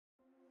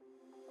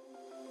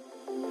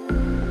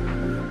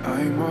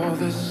I'm all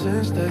the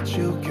sins that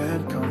you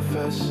can't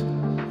confess.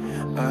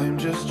 I'm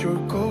just your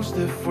ghost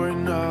if we're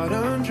not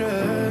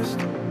undressed.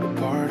 A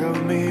part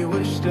of me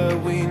wish that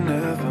we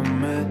never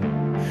met,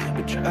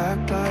 but you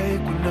act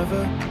like we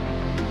never.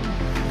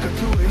 Got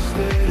too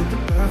wasted in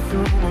the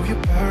bathroom of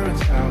your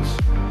parents' house.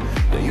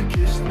 Then you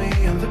kissed me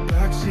in the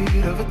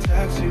backseat of a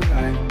taxi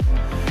ride.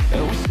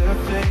 And we said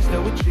things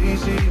that were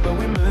cheesy, but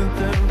we meant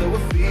them. There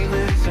were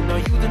feelings, and now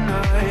you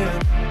deny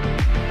it.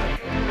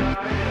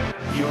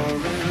 You're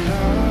in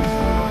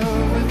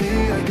love with the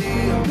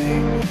idea of me,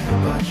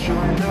 but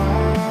you're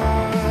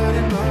not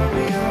in my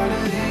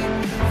reality.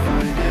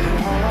 Find it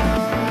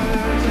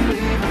hard to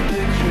leave a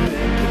picture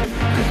in,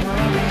 'cause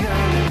my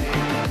reality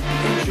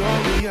ain't your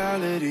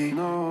reality,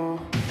 no.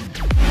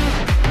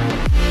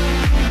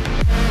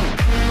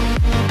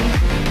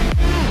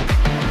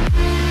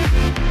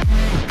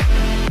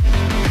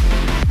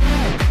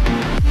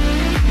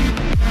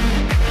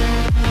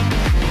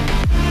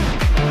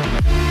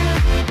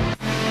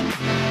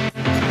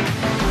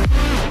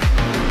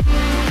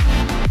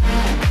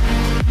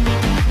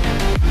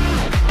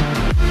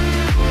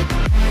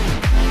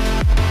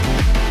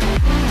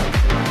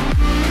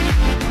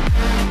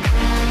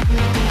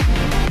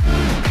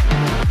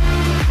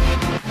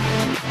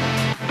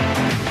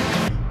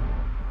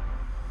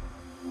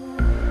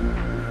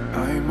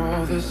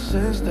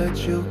 Sins that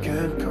you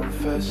can't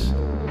confess.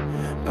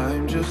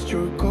 I'm just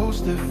your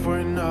ghost if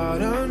we're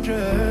not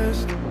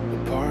undressed.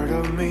 A part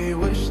of me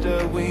wish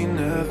that we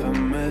never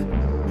met,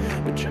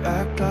 but you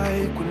act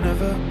like we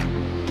never.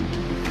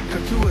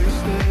 Got too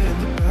wasted in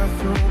the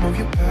bathroom of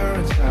your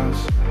parents'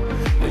 house.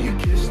 Then you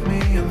kissed me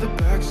in the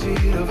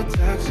backseat of a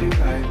taxi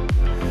ride.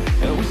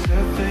 And we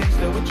said things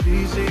that were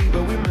cheesy,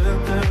 but we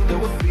meant them. There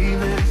were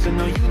feelings, and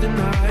now you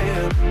deny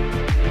it.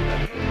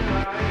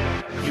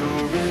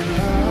 You're in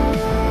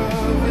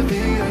love with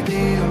the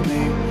idea of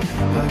me,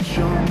 but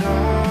you're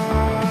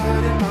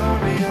not in my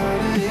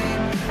reality.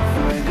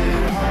 Find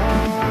it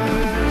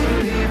hard to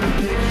leave a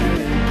picture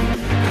in,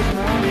 'cause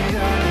my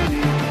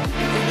reality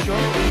ain't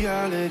your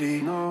reality,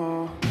 no.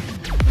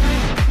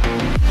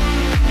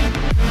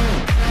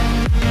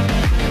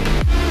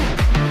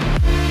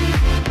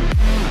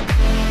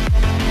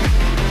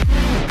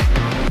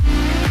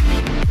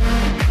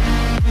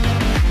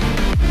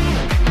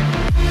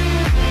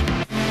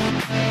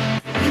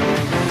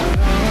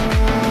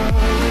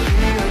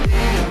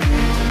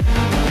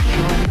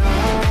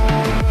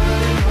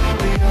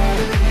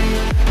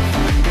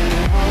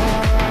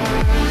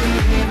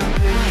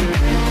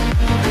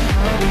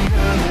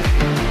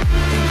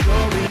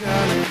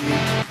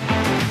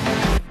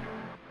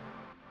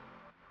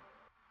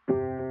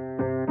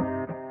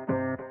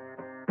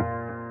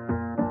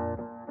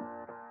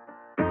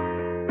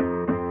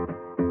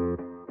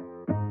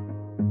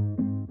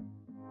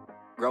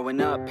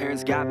 Growing up,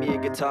 parents got me a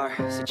guitar.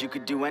 Said you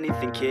could do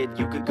anything, kid,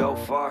 you could go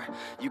far.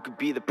 You could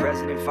be the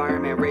president,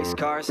 fireman, race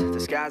cars. The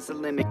sky's the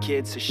limit,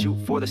 kid, so shoot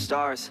for the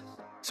stars.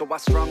 So I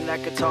strummed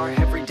that guitar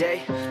every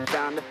day.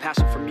 Found the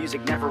passion for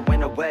music never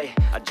went away.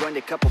 I joined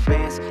a couple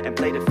bands and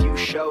played a few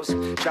shows.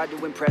 Tried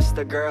to impress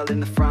the girl in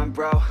the front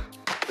row.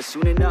 But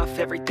soon enough,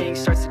 everything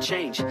starts to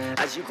change.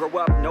 As you grow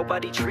up,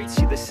 nobody treats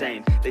you the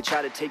same. They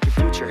try to take your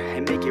future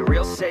and make it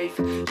real safe.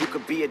 You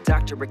could be a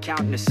doctor,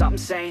 accountant, or something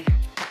sane.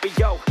 But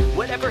yo,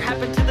 whatever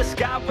happened to the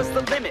sky was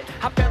the limit.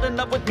 I fell in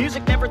love with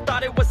music, never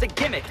thought it was a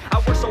gimmick. I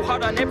worked so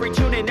hard on every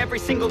tune and every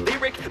single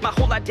lyric. My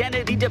whole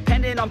identity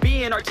depended on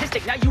being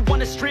artistic. Now you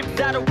wanna strip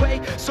that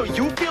away so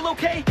you feel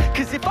okay?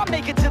 Cause if I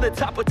make it to the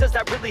top, what does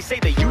that really say?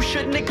 That you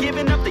shouldn't have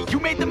given up, that you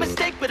made the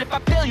mistake? But if I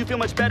fail, you feel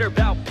much better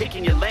about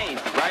picking your lane,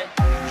 right?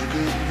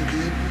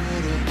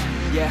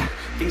 Yeah,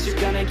 things are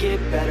gonna get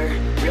better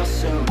real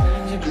soon.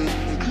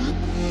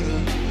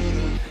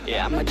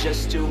 Yeah, I'ma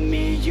just do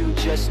me, you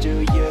just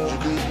do you.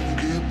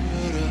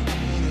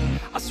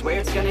 I swear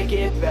it's gonna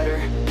get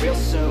better real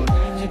soon.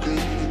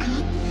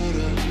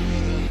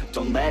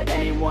 Don't let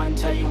anyone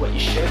tell you what you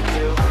should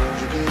do.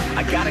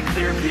 I got a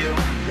clear view,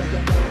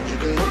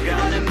 we're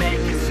gonna make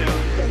it soon.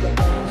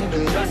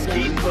 Just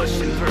keep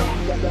pushing through.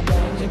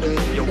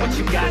 You're what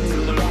you got to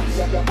lose.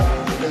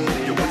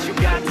 You're what you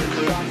got to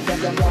lose.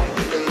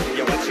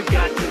 You're what you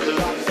got to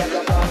lose.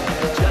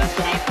 Just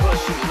keep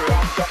pushing through.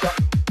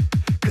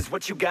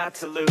 What you got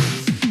to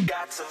lose,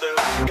 got to lose,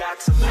 got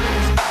to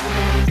lose,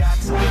 got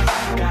to lose,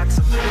 got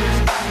to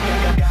lose, got to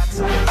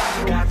lose,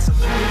 got to lose, got to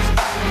lose,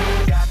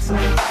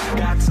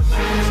 got to lose, got to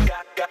lose, got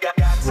to lose,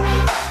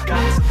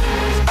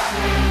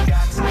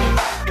 got to lose,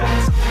 got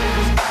to lose,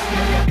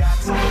 got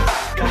to lose,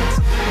 got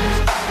to lose,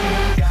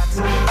 got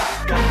to lose.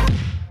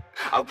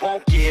 I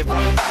won't give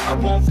up, I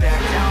won't back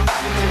down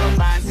until the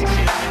line sinks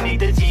in underneath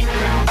the deep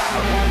ground. I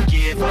won't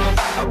give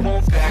up, I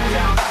won't back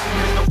down.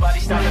 There's nobody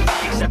stopping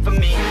me except for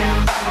me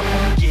now. I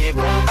won't give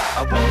up,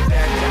 I won't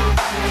back down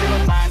until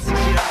the line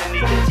sinks in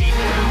underneath the deep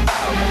ground. I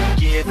won't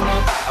give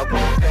up, I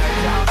won't back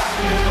down.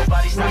 There's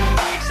nobody stopping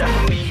me except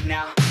for me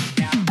now.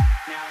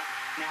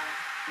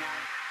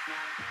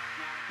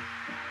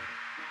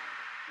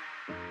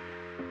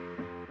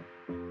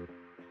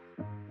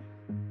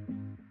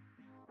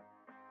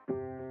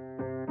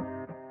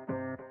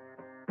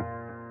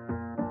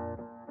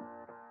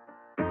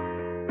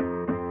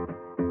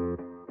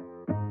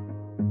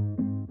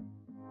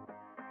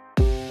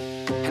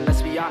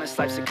 honest,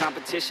 life's a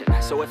competition.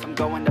 So if I'm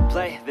going to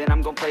play, then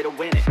I'm gonna play to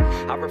win it.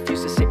 I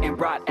refuse to sit and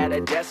rot at a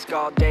desk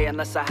all day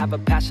unless I have a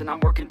passion I'm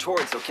working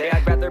towards, okay?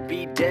 I'd rather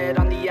be dead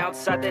on the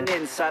outside than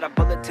inside. A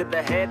bullet to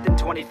the head than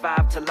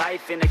 25 to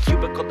life in a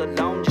cubicle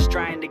alone, just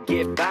trying to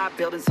get by,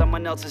 building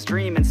someone else's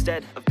dream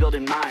instead of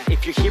building mine.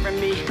 If you're hearing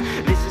me,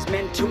 this is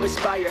meant to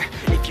inspire.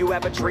 If you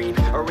have a dream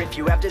or if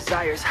you have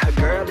desires, a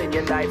girl in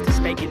your life that's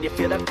making you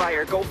feel that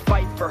fire, go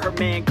fight for her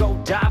man, go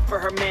die for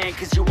her man,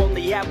 cause you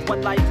only have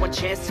one life, one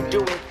chance to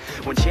do it,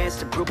 one chance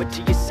to prove it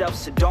to yourself,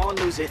 so don't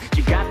lose it.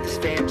 You got this,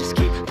 fam, just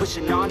keep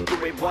pushing on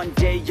through it. One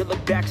day you'll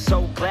look back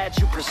so glad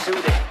you pursued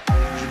it.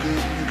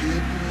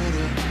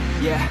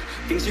 Yeah,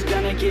 things are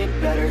gonna get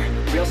better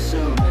real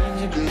soon.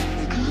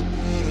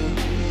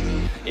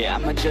 Yeah,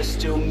 I'ma just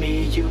do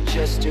me, you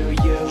just do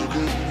you.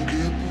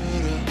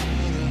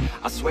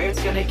 I swear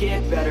it's gonna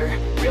get better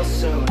real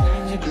soon.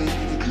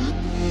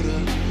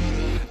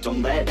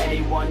 Don't let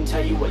anyone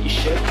tell you what you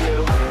should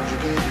do.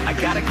 I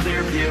got a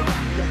clear view,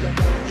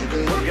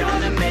 we're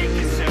gonna make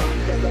it soon.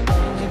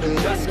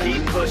 Just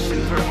keep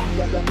pushing through.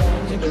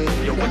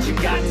 You're what you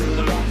got to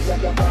lose.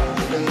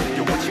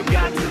 You're what you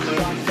got to lose.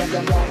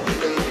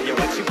 You're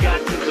what you got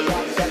to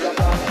lose.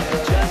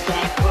 Just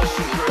keep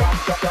pushing through.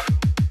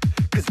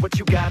 Cause what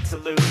you got to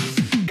lose.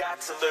 Got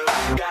to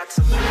lose, got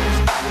to lose.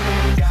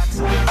 Got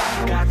to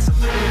lose, got to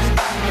lose.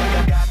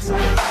 Got to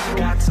lose,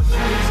 got to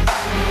lose.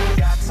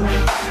 Got to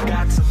lose,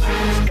 got to lose. Got to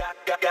lose,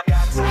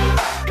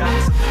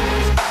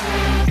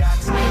 got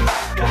to lose. Got to lose,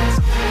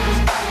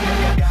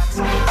 got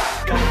to lose.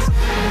 Got to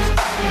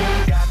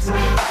lose, got to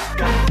lose.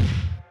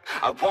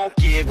 I won't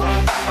give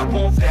up, I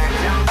won't back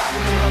down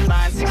till the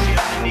line 6 feet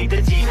underneath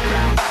the deep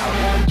ground. I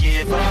won't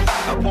give up,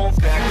 I won't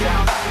back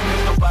down.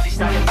 There's nobody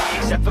stopping me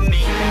except for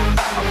me now.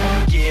 I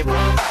won't give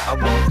up, I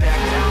won't back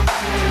down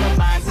till the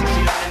line 6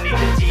 feet underneath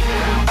the deep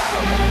ground. I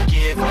won't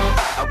give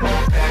up, I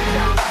won't back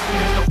down.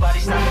 There's nobody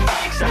stopping me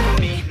except for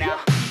me now.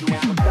 You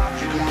ain't gonna stop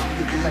me now,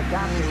 because I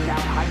got this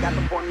now. I got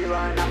the formula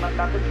and I'm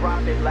about to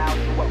drop it loud.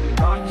 So what we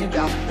talking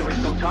about? There is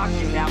no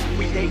talking now.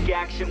 We take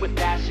action with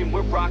passion,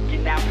 we're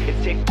rocking now.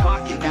 It's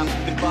tick-tocking now,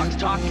 the clock's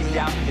talking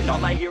down. And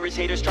all I hear is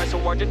haters try so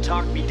hard to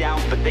talk me down,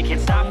 but they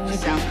can't stop the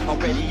sound,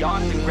 already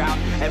on the ground.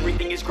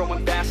 Everything is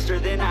growing faster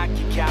than I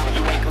can count.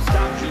 You ain't gonna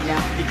stop me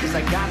now, because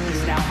I got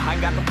this now. I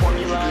got the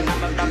formula and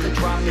I'm about to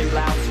drop it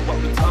loud. So what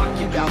we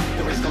talking about?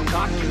 There is no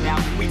talking now.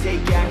 We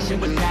take action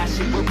with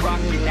passion, we're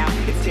rocking now.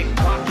 It's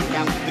tick-tocking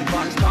now, the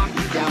clock's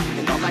talking down.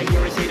 And all I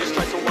hear is haters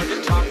try so hard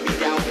to talk me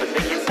down, but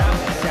they can't stop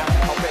the sound,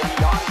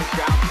 already on the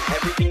ground.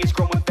 Everything is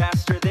growing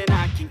faster than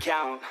I can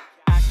count.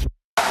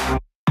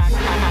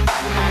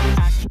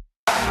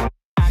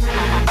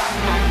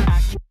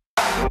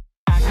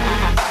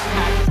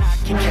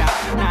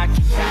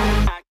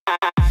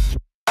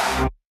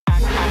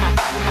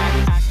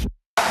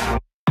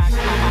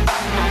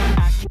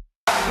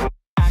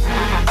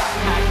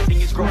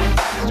 Everything is growing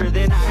faster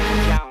than I can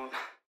count.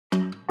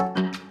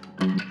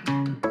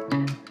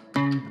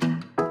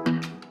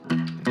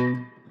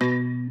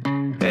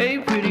 Hey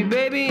pretty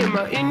baby, am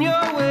I in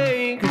your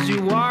way? Cause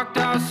you walked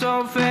out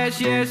so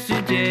fast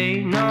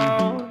yesterday.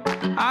 No,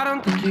 I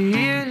don't think you're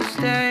here to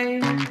stay.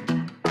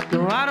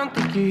 No, I don't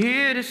think you're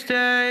here to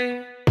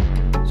stay.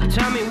 So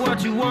tell me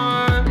what you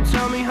want,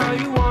 tell me how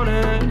you want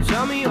it.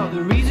 Tell me all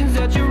the reasons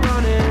that you're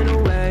running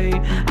away.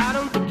 I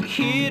don't think you're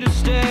here to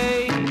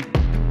stay.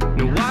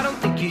 No, I don't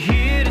think you're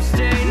here to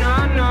stay.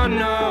 No, no,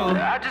 no.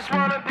 I just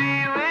wanna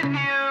be with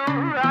you.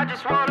 I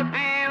just wanna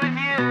be with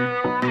you,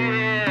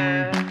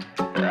 yeah.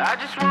 I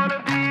just wanna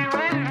be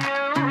with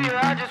you. Yeah,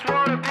 I just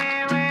wanna be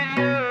with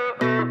you.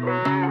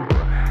 I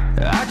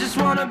just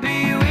wanna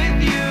be with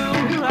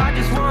you. I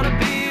just wanna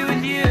be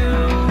with you,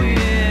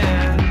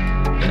 yeah.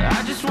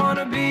 I just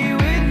wanna be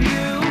with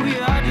you.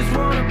 Yeah, I just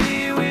wanna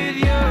be with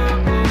you.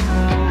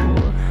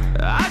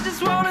 I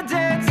just wanna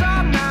dance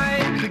all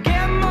night,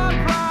 forget my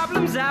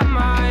problems, I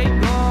might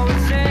go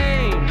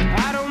insane.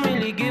 I don't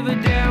really give a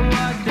damn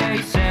what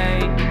they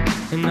say.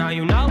 And now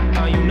you know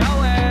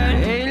it.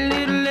 Hey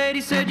little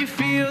lady, said you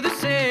feel the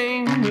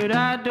same, but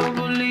I don't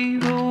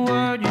believe a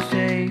word you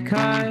say.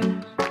 Cause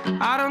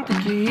I don't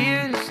think you're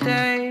here to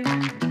stay.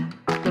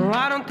 No,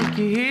 I don't think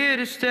you're here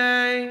to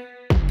stay.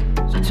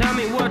 So tell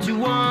me what you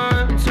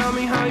want, tell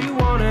me how you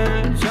want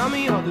it. Tell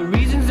me all the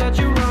reasons that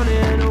you're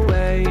running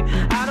away.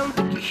 I don't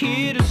think you're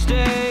here to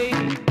stay.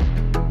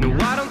 No,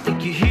 I don't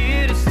think you're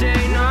here to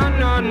stay. No,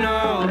 no,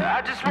 no.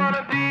 I just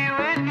wanna be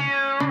with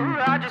you.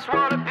 I just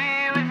wanna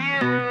be with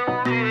you,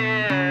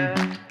 yeah.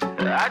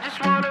 I just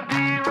wanna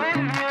be with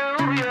you.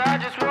 Yeah, I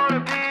just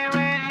wanna be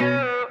with you.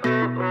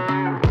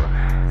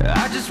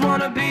 I just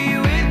wanna be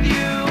with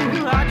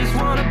you. I just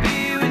wanna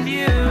be with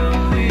you,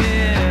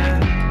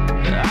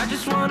 yeah. I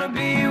just wanna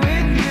be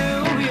with you.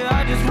 Yeah,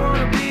 I just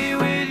wanna be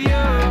with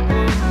you.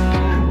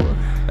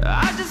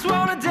 I just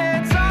wanna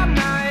dance all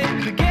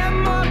night, forget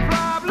my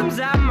problems,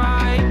 I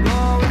might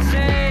go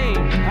insane.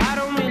 I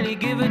don't really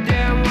give a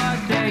damn what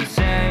they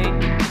say.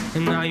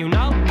 And now you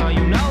know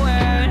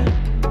it.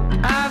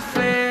 I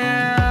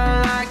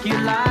feel like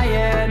you're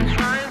lying,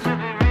 trying to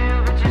be real,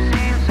 but you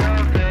seem so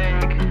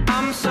fake.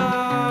 I'm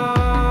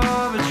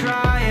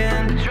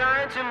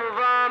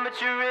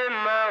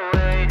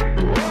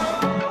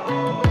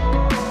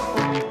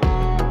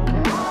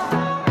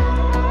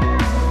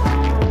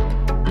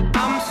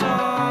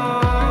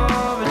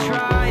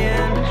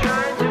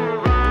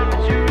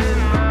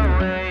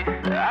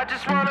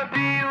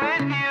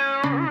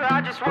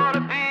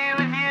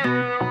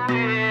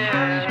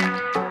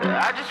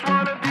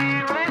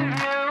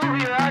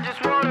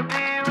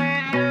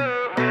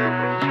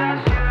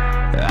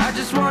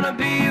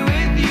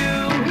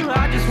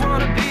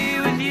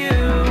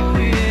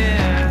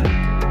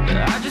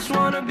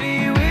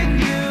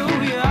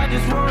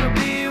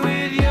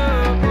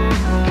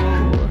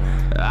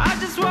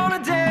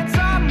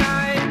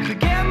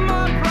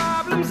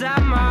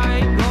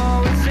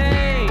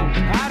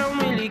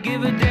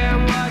give a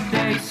damn what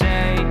they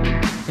say.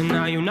 And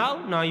now you know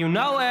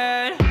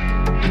it. I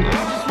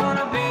just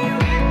wanna be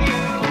with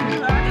you.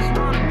 I just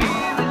wanna be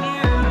with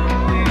you.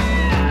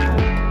 Yeah.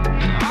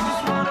 I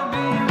just wanna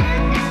be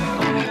with you.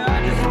 Yeah, I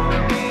just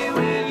wanna be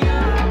with you.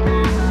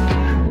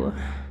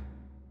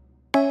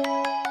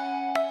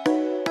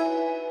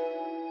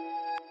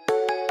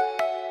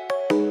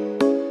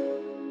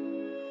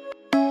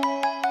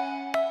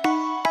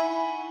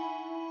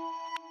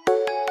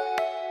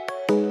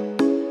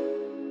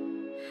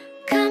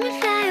 Come and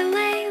fly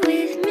away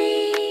with me.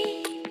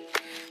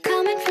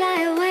 Come and fly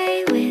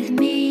away with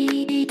me.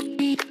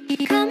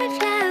 Come and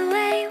fly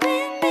away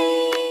with me.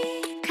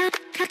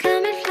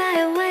 Come and fly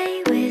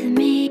away with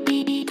me.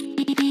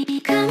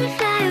 Come and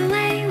fly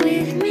away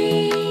with me.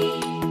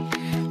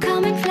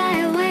 Come and fly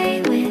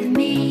away with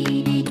me.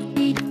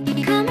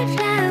 Come and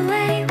fly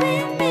away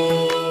with me.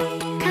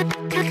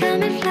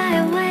 Come and fly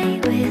away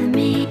with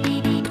me.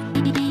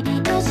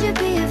 Don't you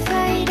be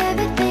afraid,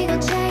 everything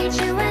will change.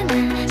 You and I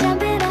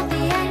jumping off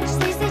the edge.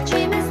 They say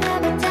dreamers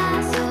never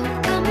die, so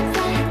come and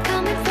fly,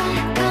 come and fly,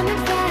 come and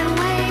fly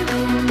away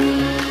with me.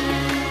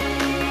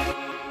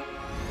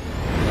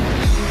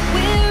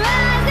 We're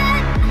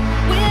rising,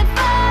 we're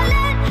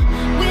falling,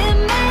 we're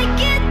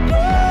making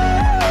through.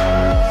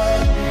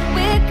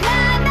 We're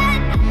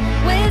climbing,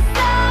 we're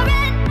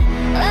soaring,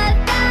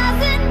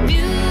 1,000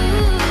 views.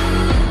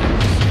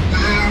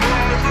 We're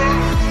rising,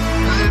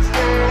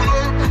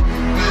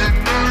 we're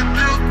falling, we're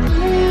making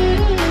through.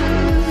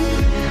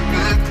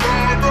 We're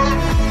climbing,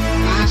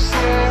 we're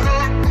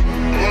soaring,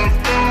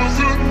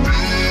 1,000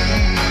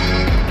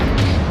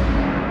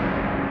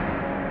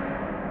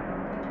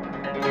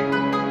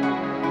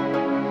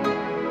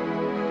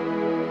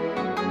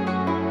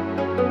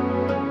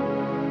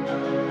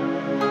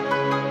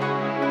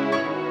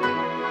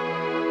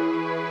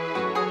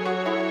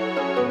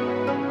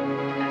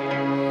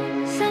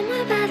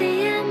 Somewhere by the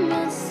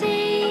emerald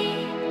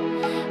sea,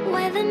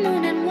 where the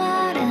moon and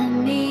water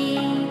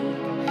meet.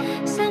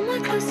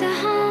 Somewhere close to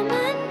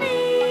harmony,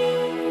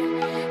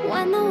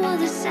 when the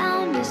world is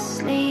sound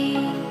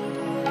asleep.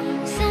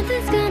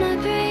 Something's gonna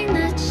bring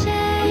the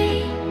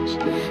change,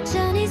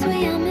 journeys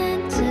we are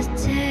meant to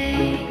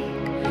take.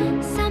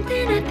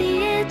 Something at the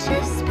edge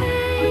of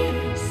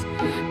space,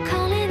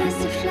 calling us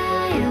to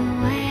fly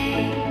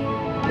away.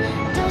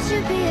 Don't you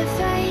be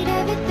afraid,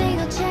 everything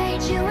will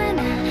change. You and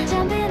I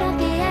jumping off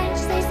the edge.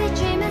 They say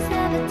dreamers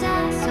never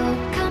die, so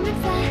come and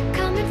fly,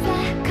 come and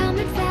fly, come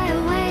and fly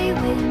away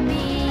with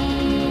me.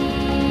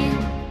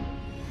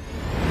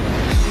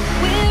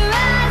 We're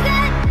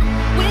rising,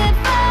 we're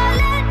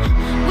falling,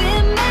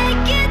 we're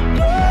making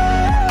through.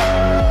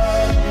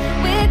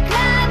 We're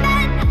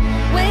climbing,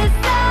 we're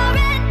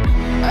soaring,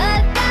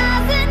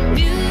 1,000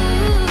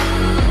 views.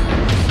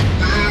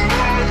 We're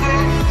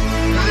rising,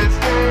 we're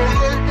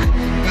falling,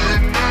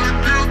 we're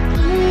making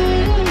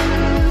through.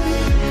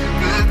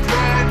 We're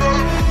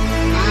climbing,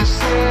 we're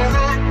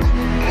soaring,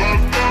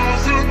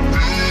 1,000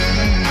 views.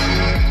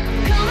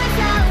 Come and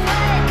fly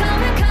away,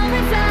 come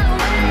and fly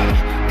away,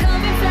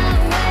 come and fly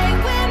away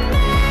with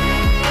me.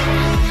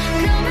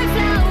 Come and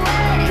fly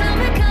away,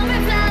 come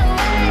and fly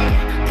away,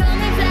 come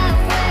and fly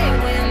away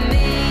with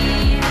me.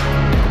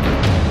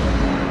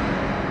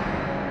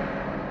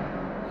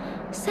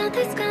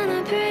 Something's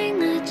gonna bring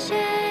the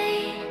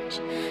change,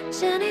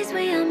 journeys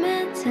we are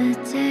meant to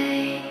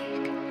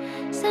take.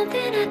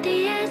 Something at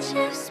the edge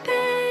of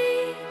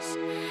space,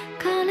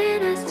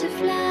 calling us to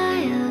fly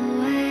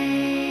away.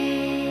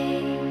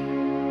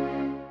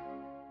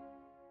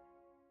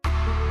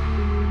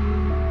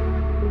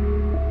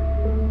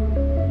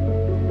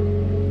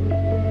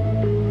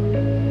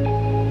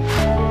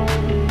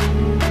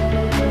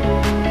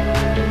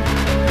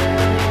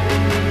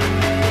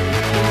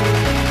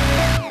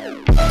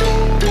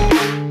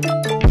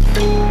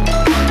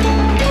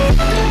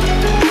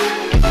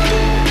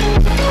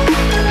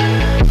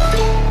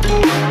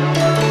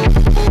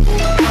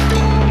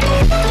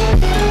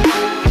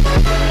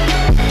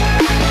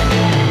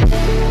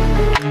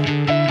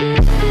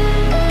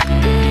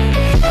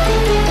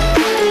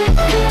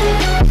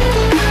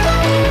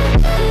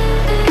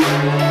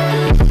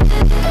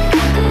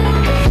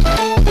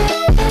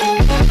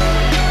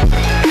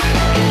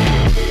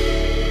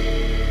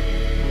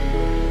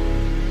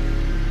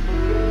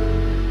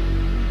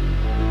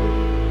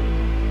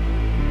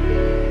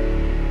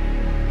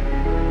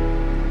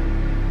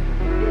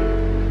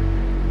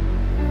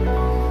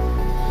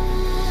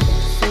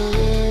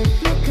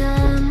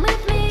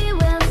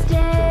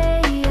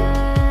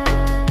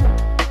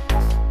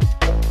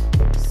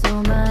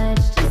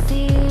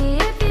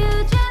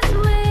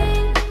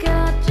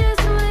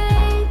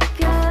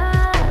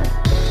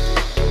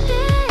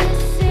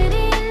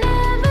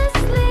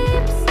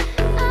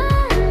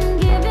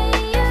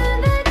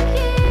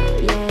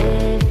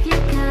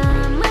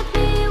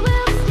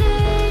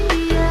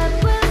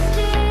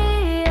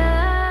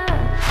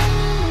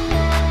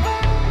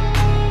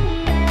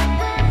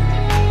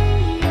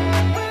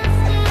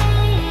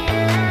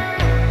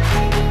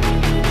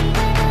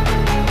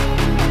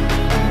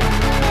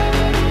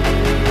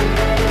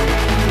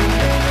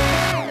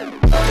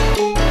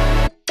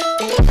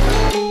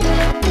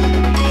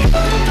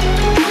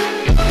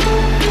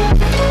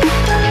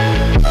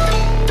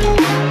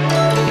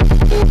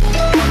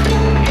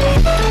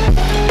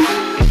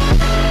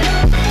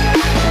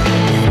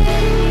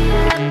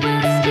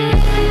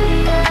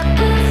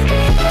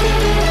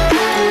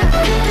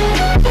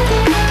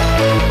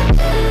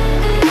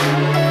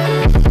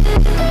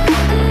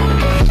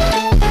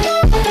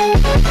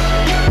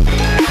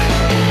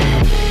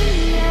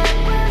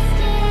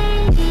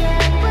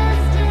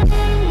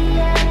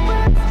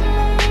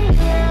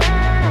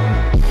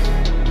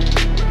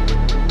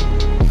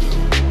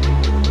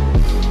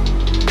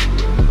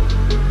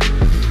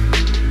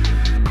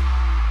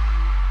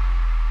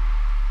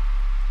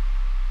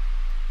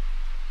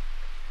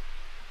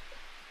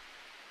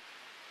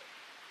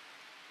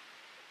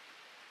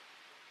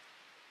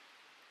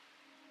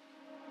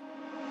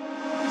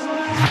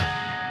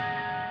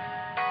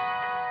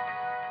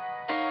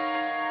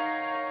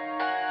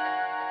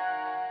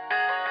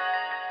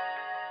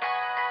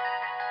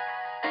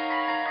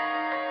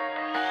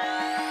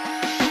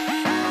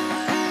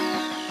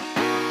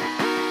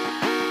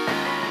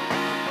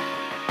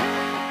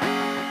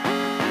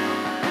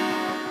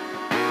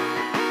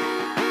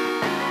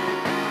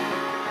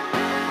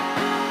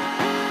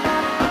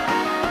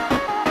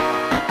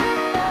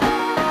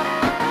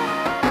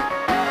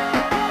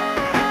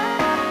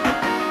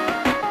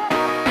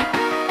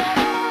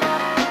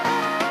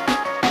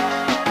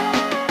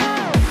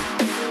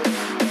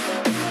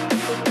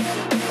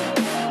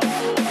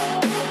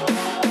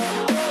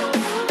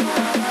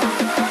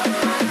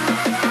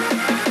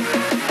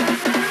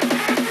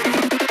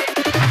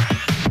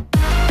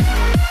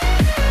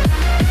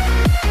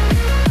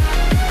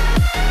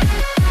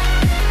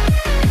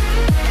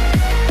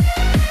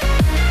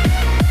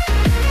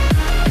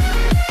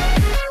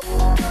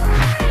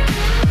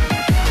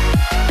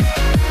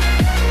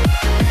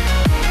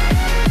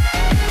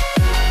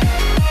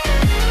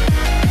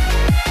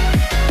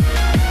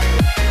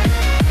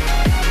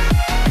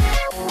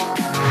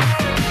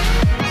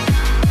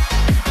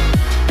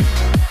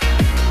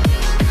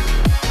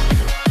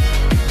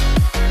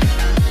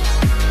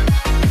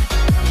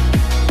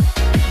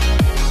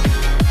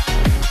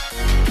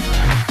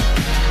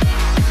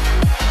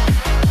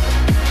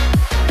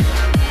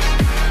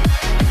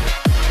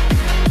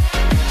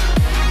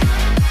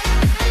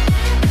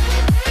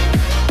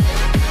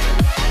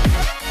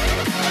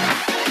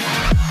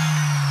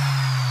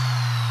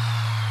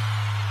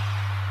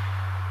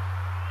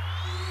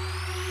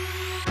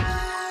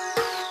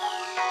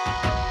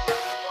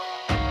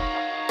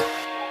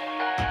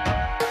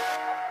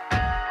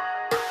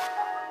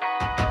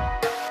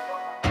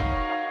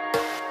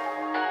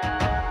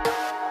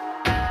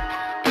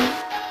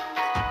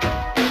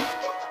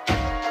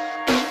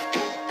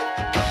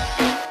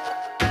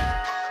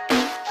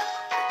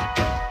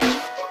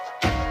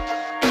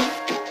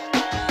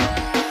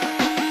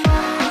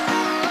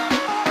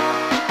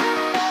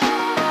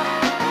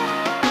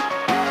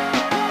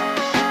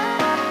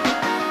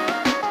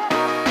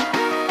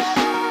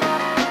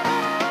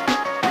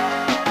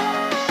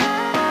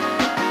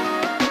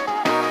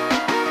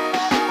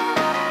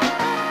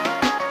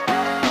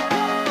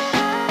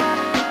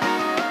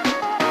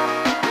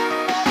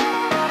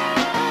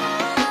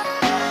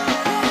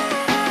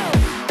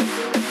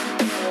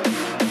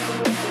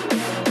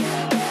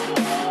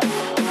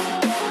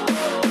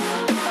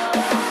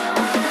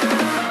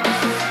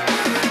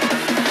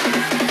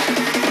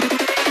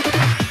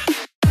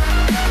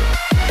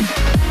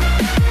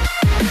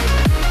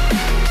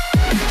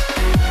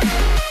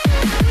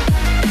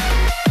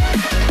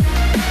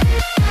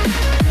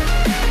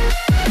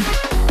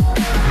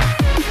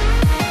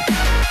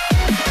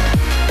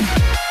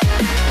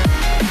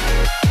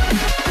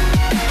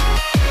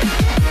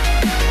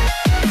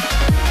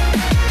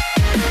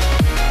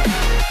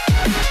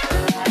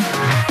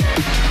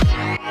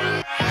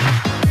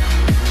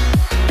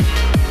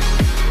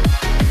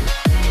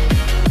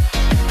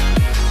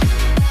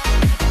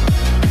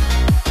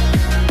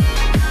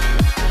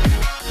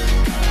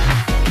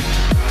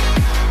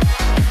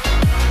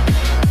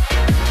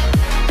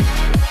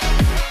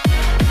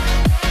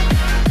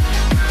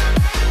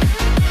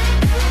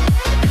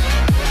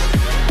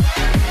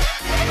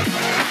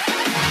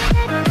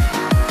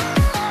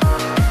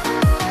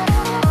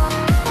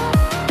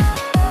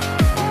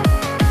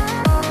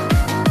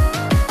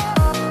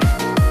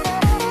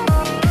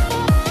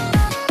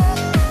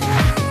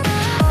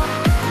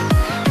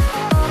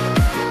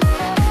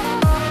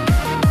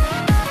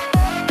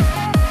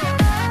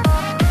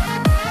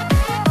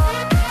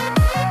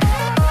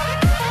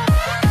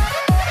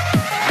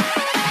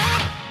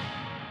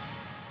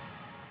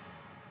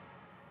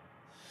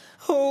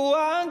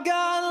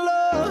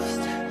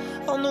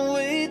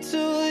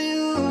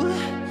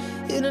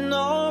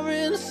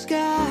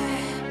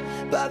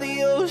 by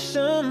the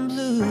ocean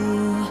blue.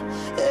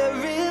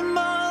 Every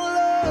mile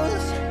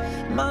lost,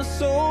 my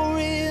soul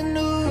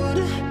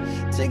renewed,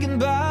 taken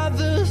by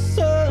the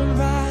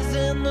sunrise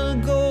and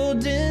the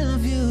golden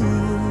view.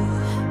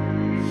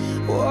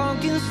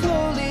 Walking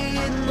slowly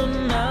in the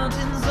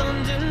mountains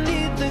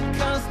underneath the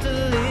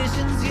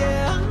constellations.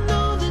 Yeah, I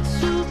know that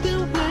you've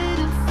been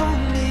waiting for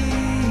me.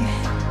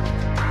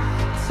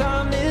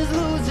 Time is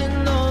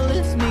losing all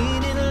its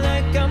meaning,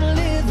 like I'm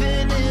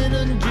living in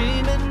a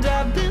dream, and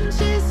I've been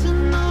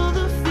chasing all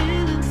the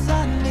feelings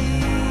I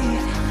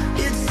need.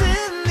 It's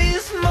in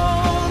these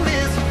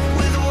moments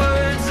with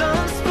words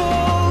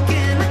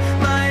unspoken,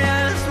 my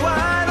eyes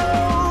wide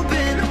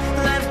open,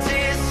 life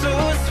tastes so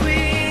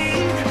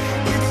sweet.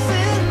 It's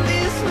in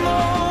these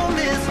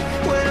moments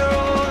where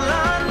all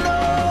I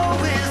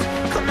know is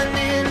coming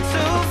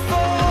into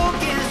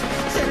focus,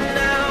 and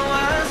now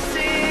I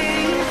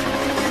see.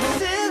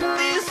 It's in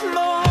these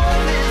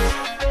moments.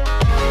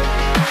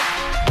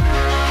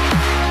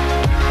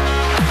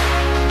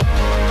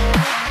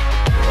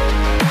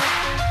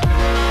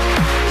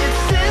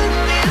 It's in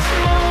these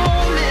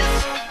moments.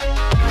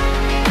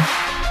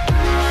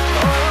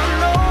 Oh, I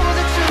know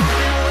that you've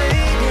been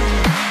waiting.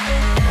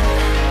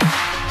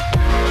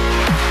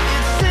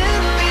 It's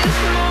in these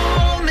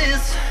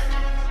moments.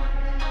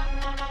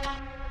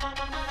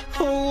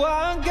 Oh,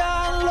 I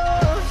got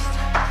lost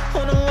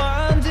on a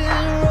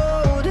winding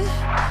road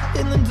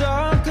in the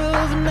dark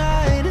of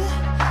night,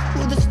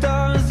 with the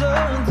stars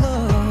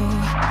aglow.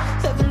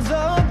 Heaven's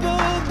up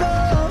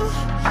above,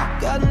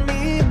 got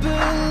me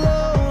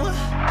below,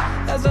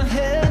 as I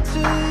head to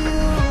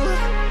you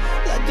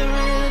like the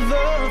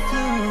river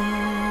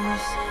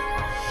flows.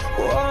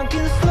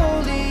 Walking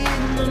slowly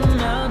in the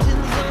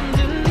mountains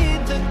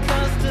underneath the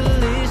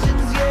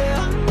constellations.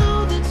 Yeah, I know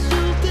that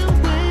you've been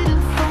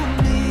waiting for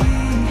me.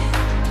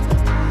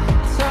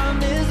 Time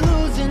is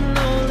losing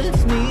all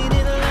its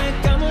meaning,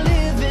 like I'm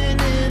living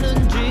in a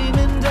dream,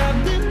 and I've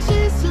been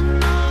chasing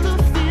all the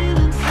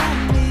feelings I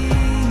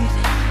need.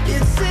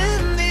 It's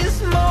in these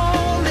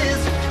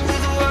moments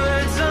with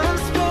words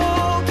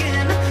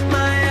unspoken,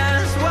 my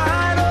eyes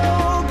wide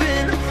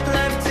open,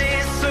 life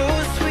tastes so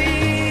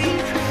sweet.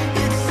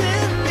 It's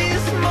in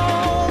these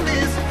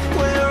moments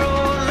where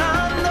all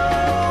I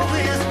know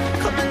is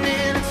coming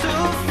into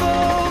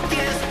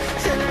focus,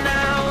 and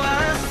now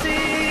I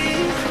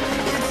see.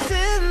 It's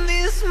in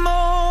these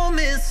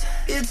moments.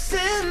 It's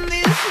in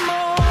these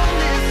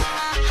moments.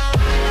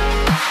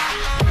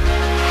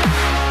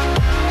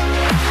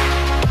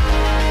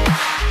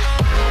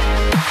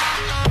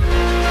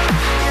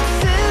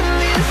 It's in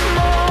these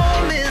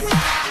moments.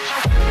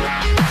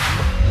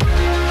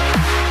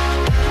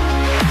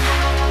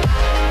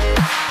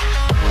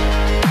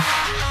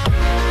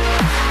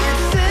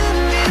 It's in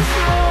these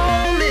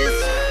moments.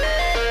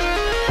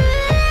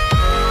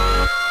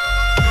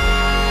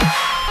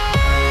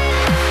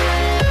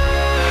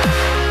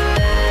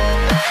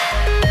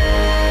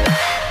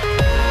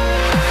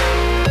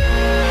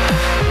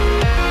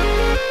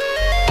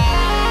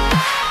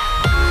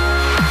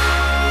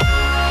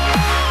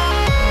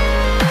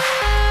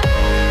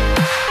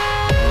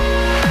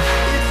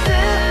 It's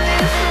in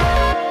these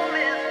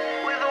moments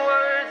with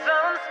words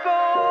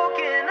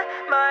unspoken,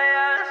 my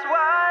eyes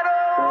wide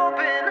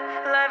open,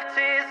 life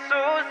tastes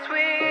so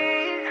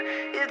sweet.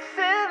 It's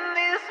in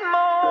these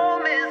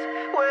moments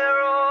where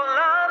all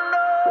I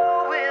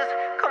know is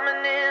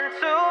coming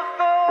into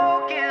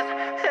focus,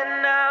 and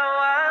now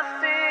I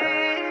see.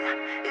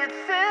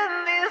 It's in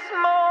these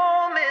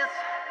moments.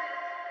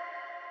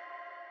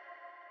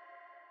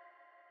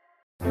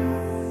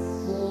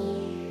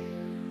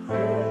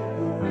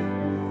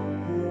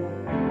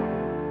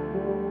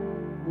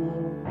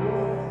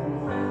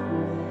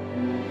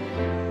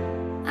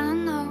 I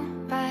know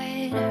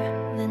better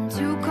than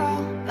to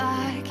call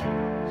back.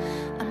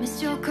 I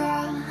missed your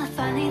call, I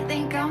finally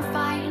think I'm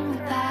fine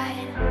with that.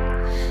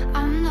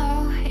 I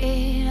know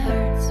it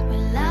hurts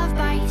when love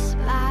bites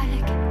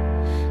back,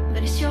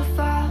 but it's your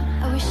fault,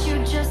 I wish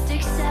you'd just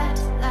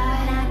accept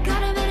that. I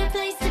got a better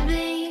place to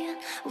be,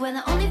 where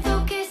the only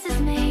focus is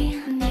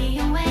me.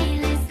 Neon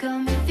wavelets got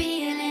me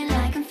feeling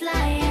like I'm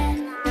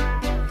flying.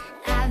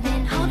 I've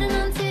been holding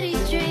on to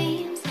these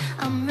dreams,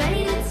 I'm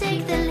ready to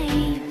take the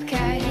leap,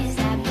 'cause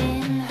I've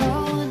been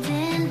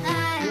holding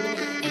on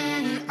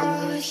in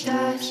all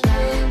stuff.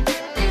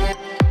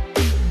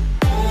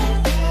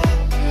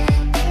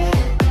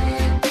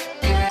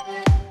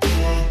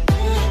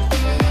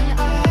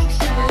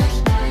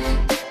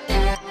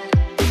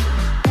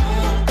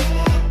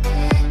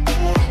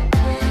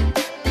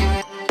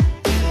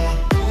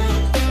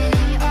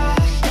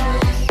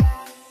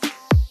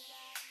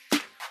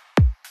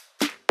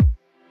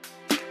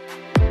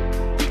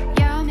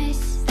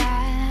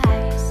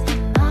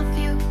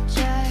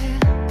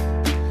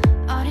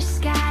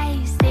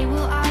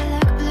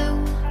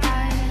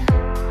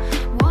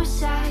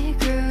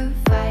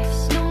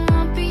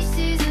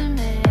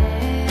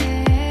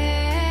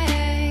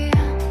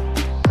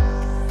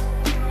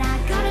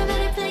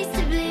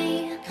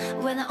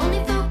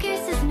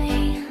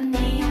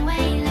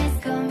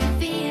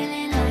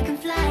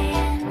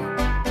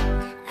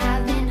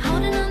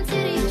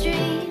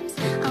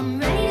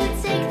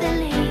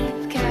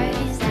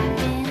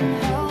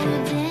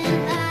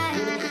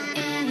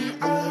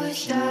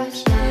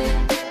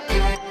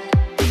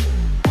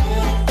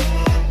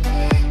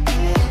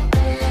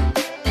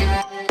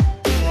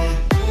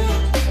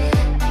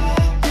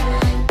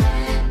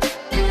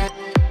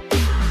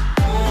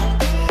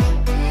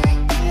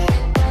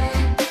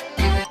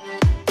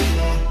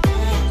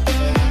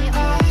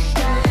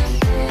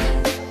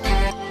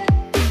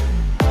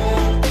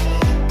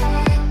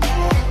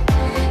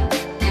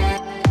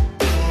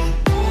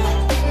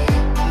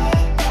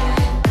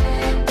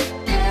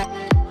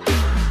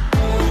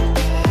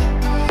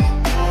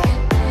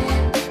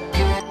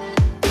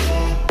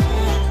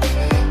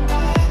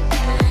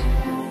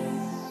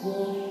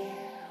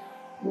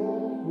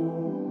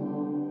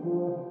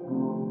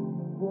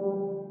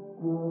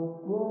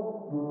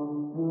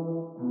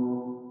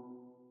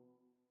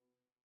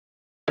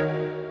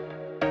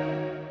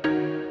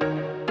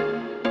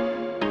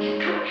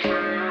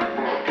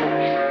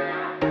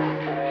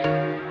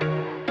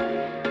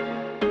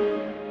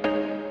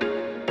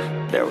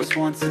 was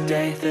once a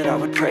day that I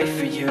would pray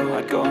for you.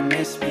 I'd go and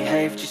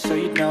misbehave just so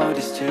you'd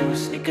notice too.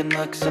 Sneaking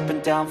looks up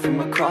and down from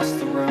across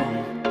the room.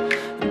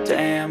 And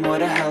damn,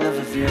 what a hell of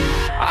a view.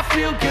 I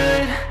feel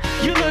good,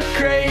 you look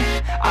great,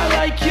 I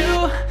like you,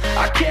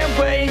 I can't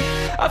wait.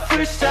 A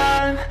first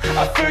time,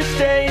 a first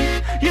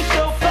date, you're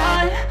so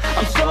fine,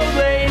 I'm so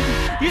late.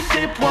 You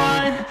sip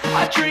wine,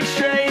 I drink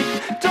straight,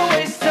 don't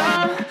waste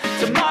time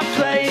to my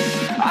place.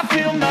 I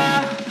feel my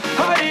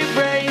heart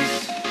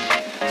erase,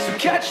 so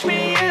catch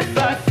me if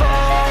I fall.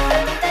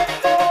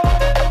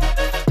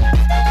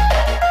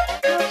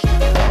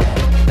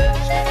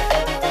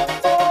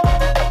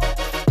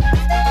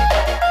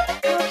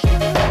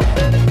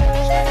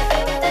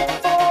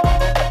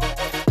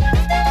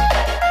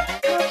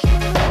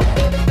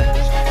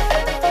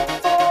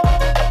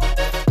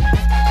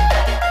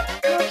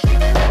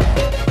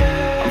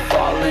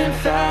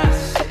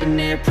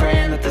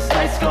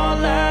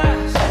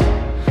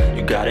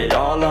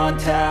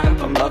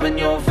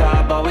 Your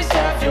vibe, always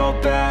have your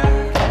back.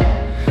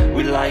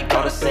 We like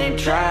all the same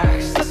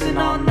tracks, listen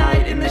all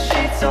night in the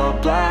sheets all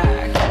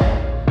black.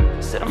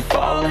 Said I'm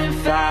falling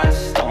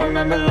fast, don't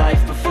remember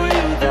life before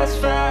you, that's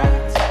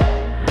fact.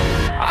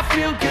 I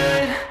feel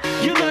good,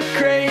 you look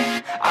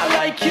great, I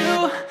like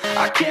you,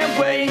 I can't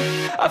wait.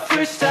 A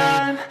first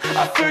time,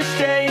 a first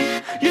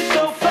date, you're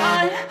so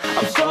fine,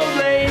 I'm so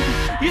late.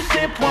 You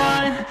sip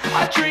wine,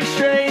 I drink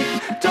straight,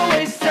 don't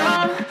waste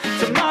time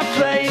to my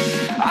place.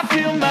 I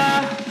feel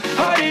my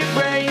heart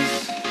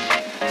erase,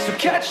 so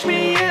catch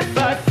me if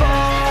I fall.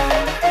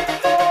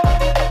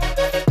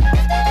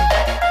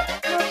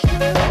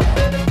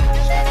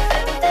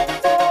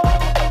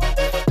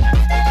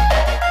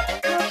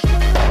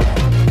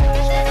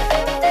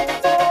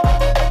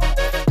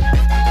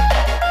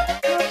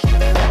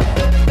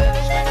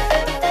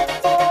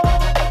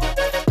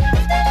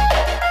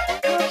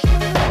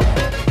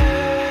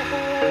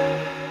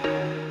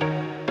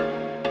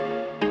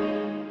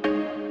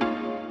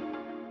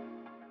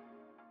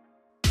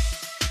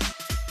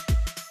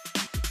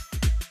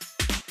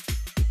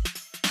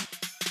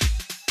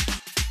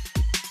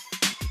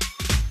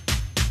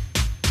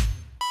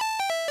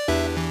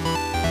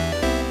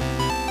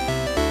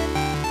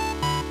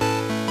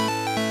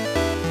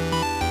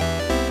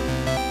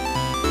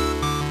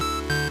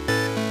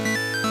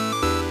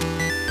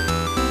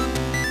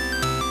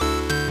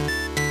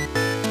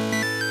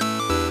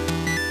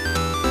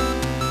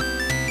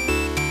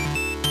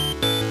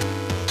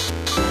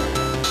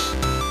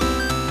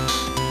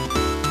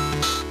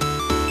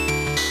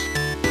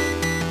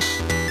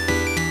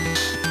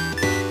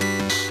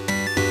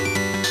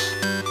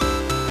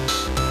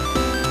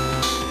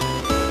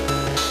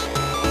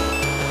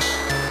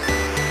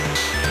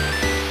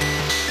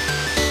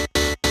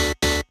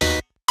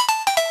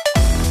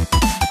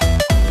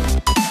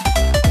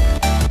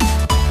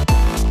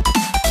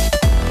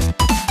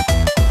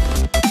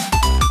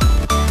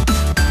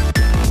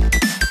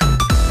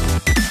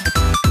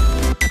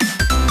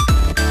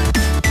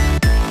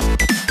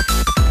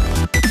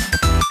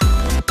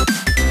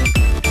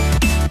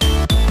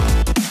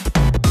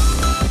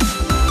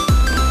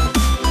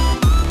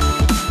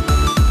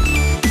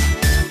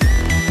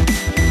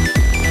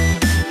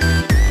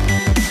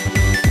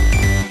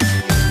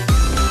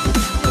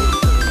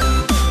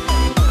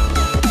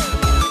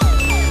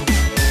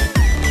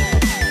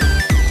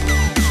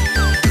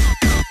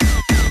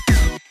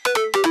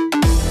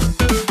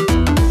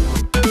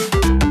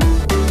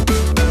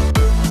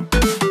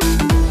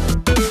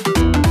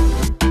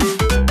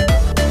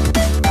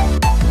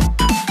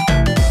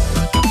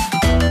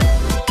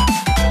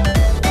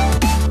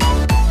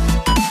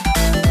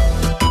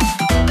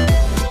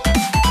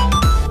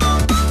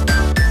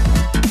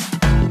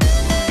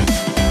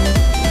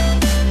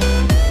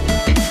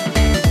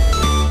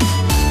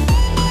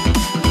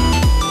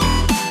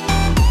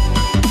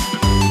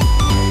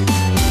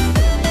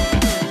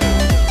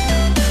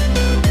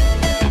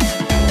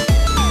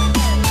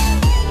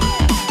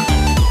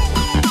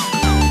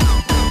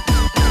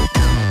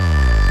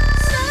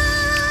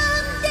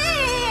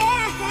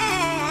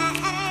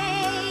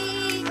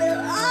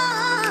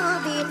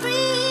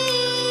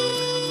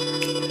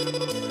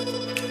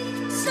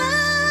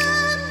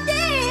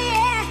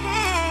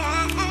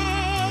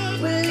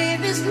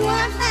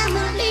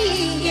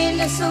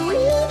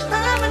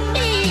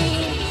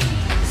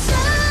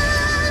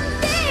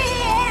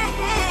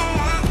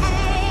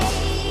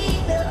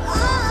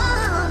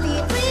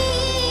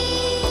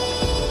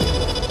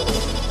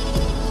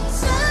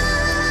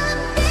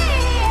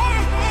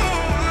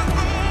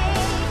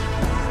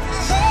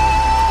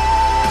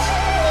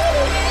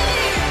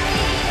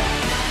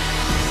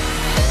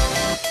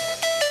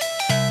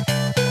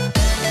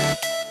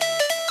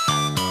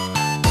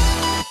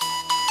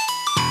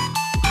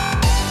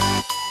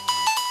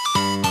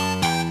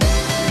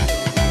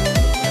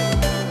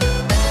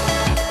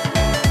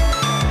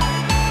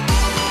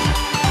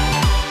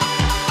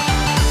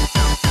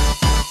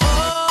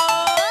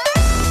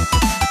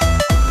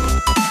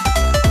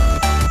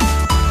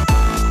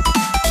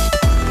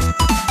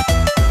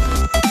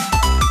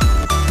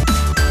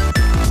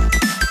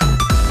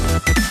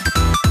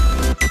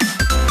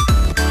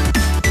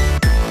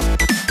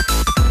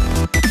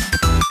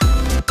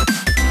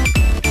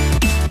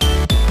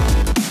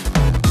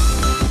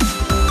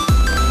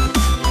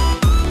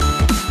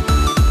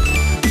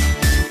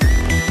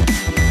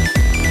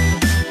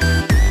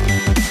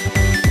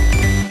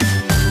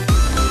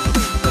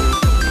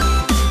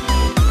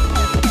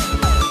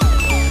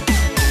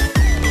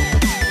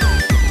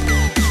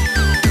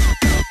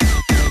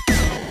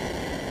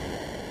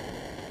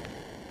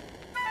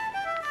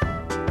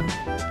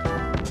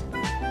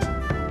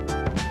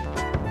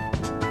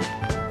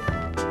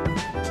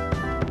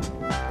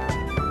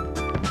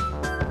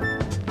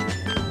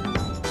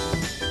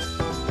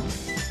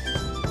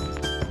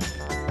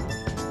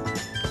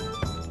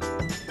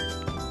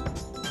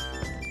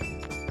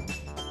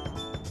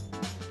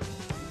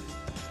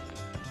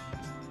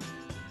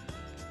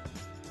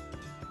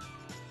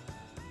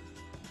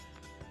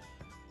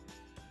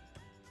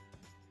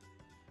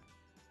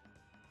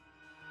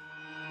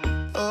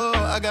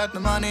 I got no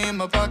money in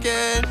my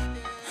pocket,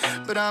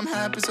 but I'm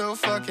happy, so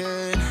fuck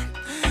it.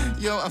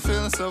 Yo, I'm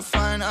feeling so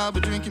fine, I'll be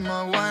drinking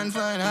my wine,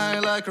 flying high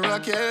like a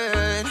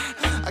rocket.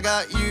 I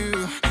got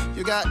you,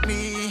 you got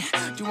me.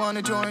 Do you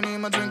wanna join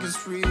in my drinking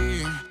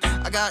spree?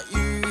 I got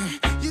you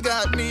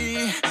got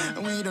me,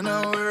 and we don't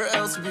know where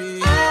else to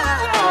be.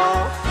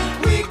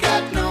 We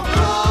got no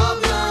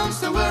problems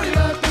to worry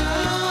about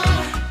now.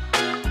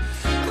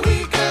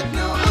 We got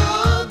no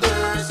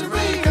others to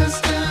break us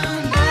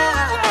down.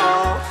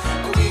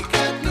 We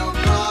got no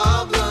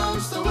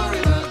problems to worry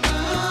about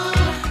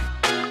now.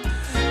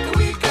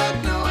 We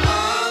got no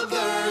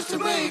others to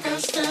break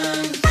us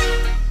down.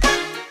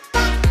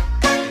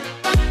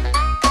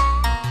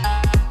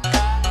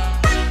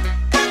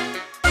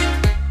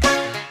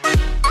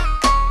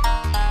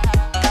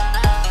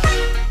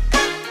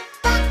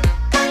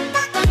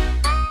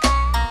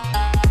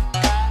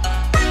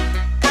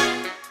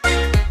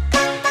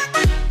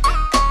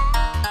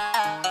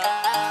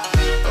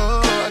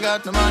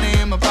 Got no money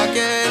in my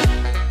pocket,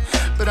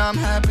 but I'm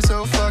happy,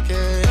 so fuck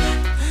it.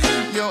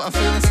 Yo, I'm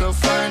feeling so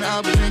fine,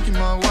 I'll be drinking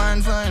my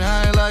wine, flying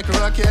high like a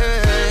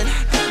rocket.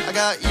 I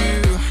got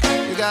you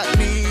got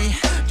me.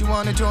 Do you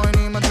wanna join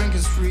in my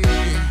drinking spree?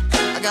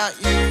 I got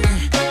you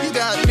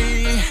got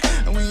me,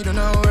 and we don't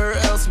know where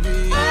else to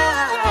be.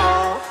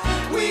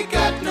 We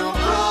got no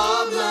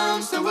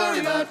problems to worry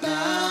about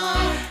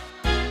now.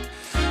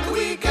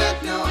 We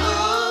got no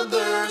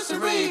others to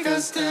break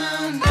us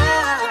down.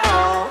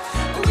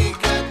 We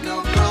got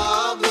no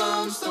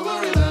problems to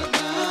worry about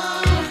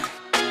now.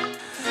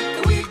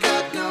 We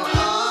got no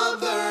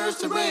others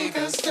to break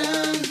us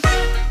down.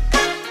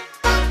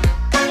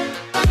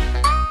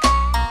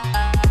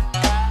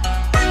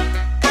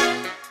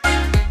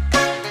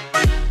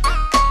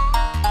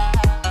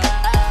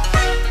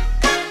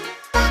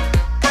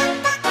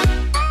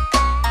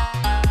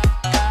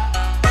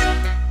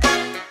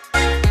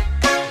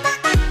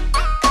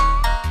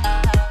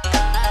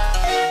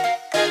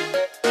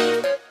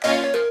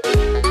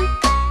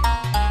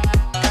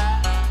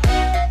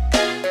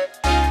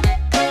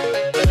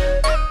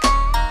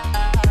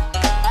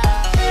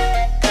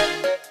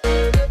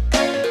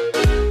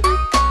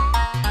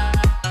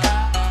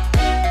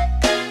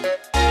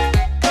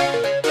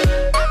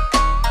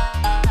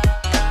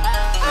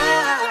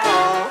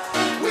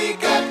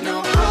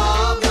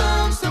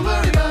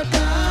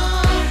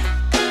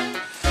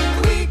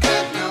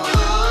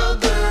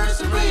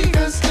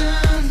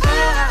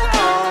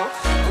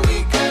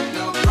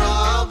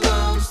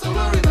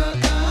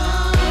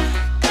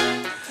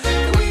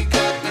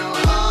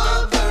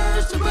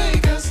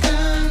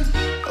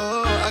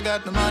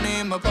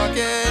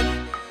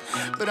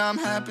 I'm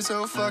happy,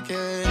 so fuck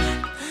it.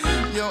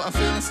 Yo, I'm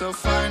feeling so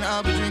fine,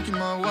 I'll be drinking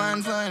my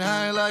wine, flying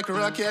high like a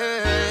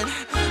rocket.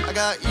 I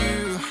got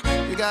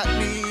you got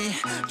me.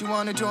 Do you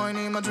wanna join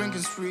in my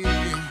drinking spree?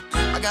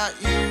 I got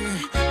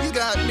you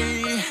got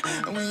me,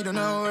 and we don't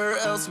know where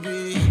else to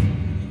be.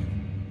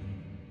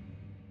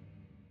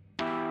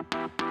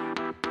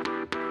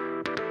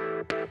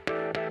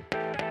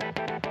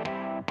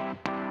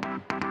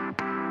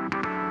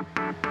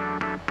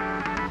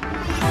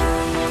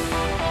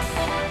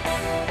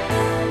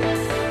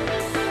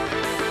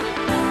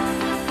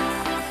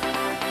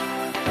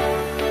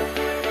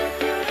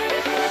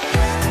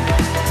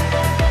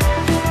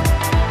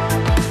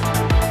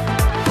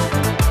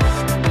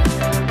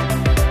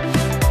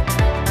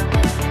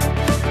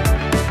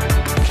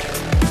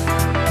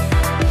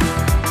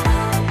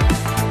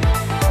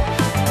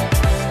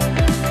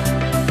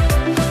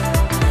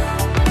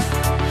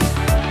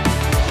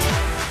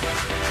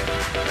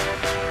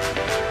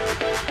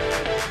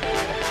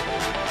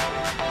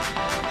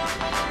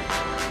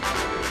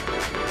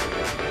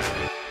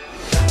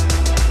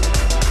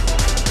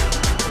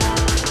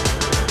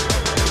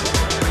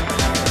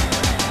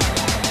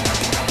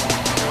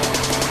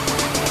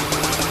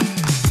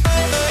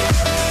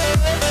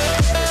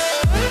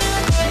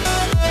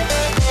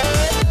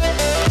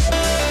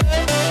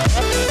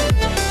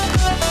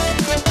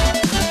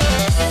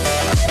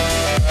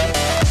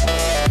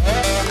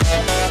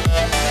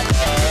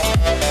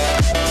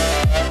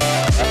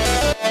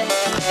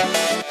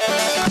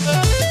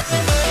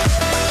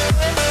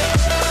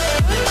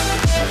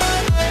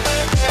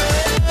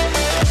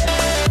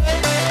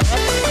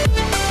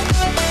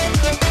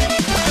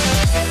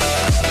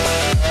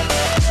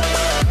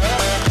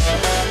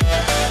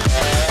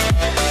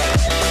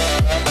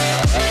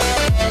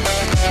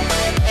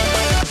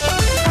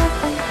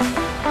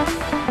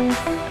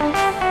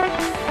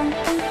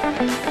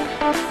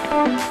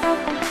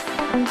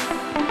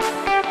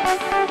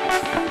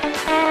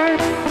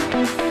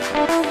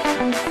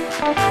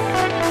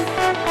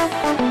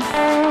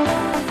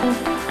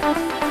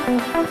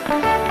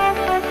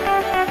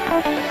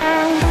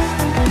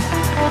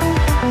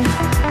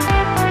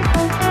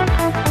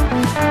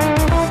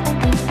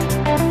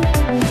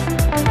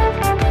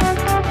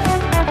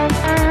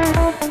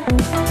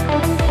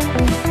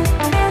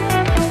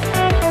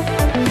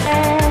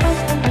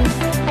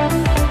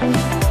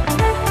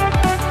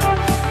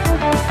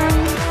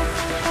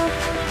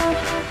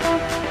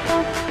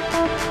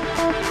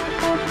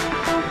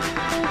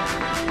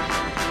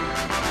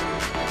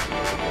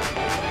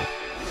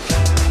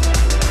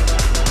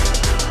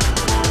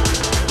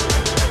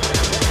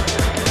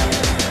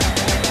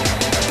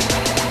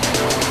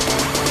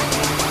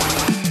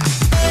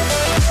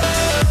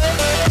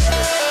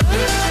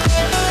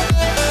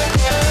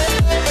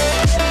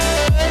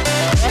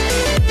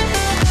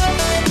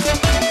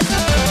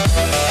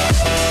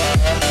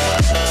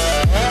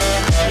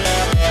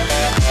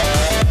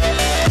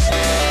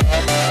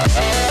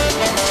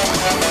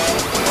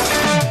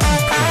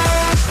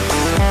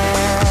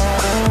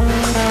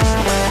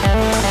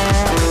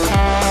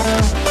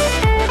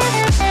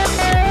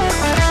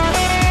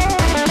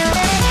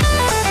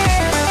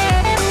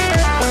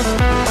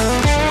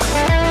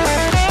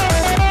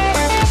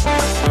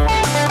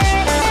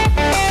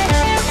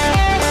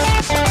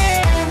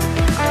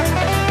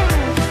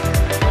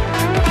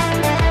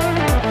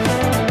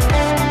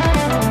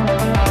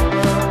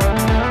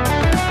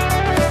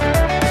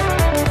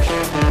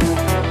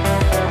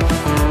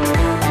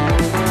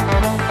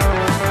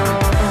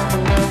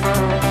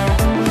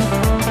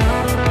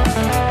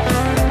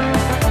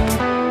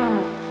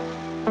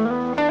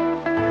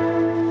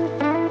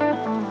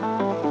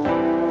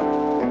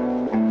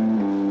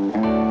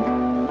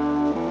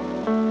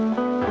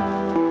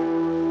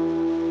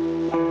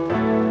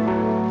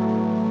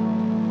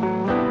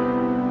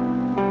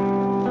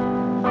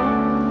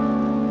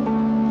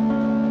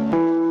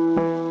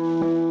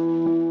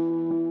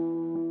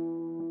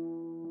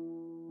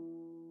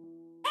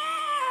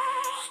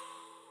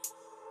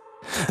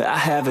 I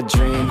have a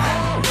dream,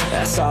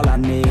 that's all I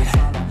need.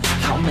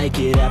 I'll make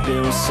it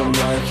happen with some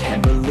work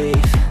and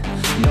belief.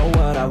 Know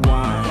what I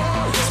want,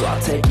 so I'll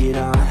take it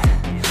on.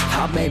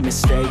 I've made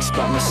mistakes,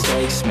 but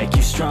mistakes make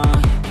you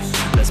strong.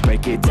 Let's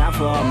break it down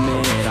for a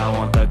minute. I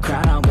want the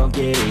crown, I'm gon'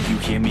 get it. You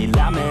hear me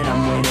loud, man,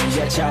 I'm winning.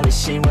 Yeah, Charlie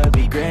Sheen will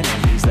be grinning.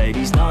 These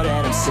ladies know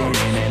that I'm sinning,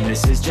 and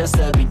this is just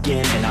the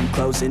beginning. I'm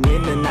closing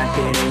in the ninth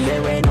inning.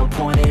 There ain't no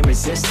point in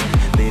resisting.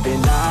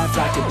 Living life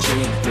like a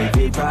dream, live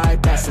it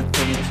right, that's the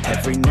thing.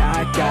 Every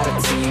night, got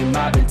a team,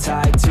 I've been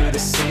tied to the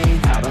scene.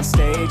 Out on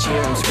stage,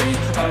 here I'm screaming,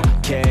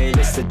 okay,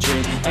 it's a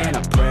dream. And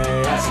I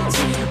pray as a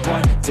team,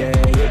 one day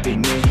it'll be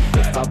me.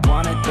 If I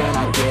want it, then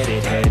I get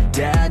it. Head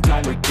down,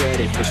 don't regret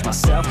it. Push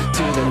myself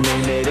to the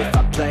limit. If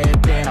I play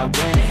it, then I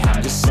win it.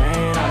 I'm just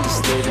saying, I'm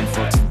just living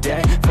for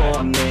today. For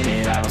a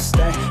minute, I don't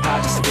stay,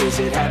 I just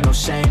visit. Have no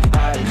shame,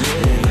 I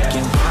admit it.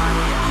 Looking right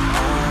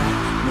at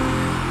me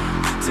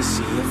to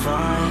see if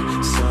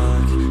I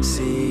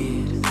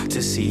succeed,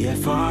 to see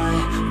if I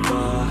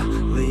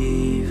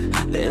believe.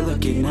 They're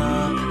looking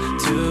up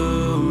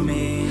to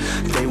me.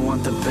 They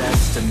want the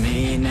best of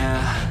me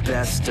now,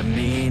 best of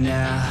me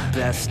now,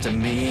 best of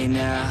me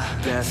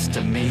now, best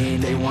of me.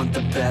 They want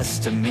the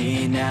best of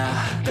me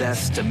now,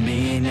 best of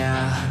me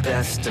now,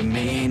 best of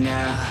me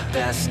now,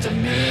 best of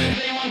me.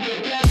 They want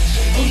the best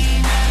of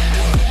me now.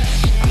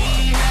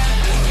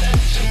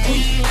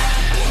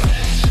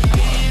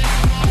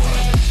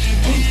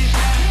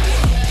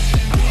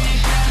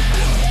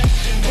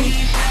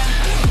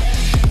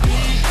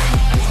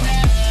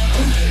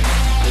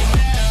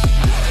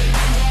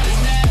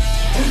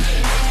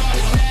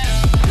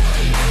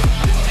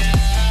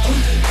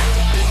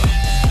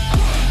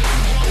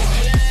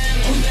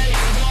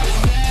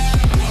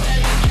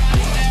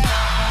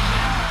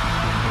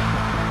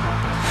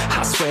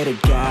 Swear to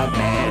God,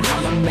 man,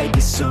 I'ma make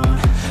it soon.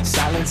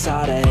 Silence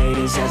all the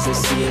haters as they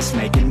see us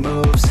making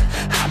moves.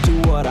 I do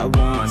what I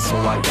want, so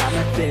I got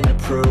nothing to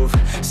prove.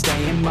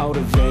 Staying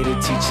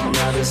motivated, teaching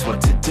others what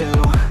to do.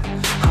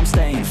 I'm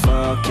staying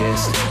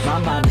focused, my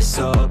mind is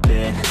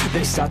open.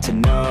 They start to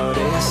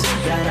notice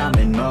that I'm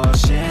in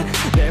motion.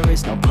 There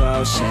is no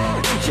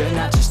potion, you're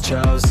not just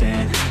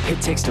chosen.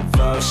 It takes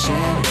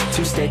devotion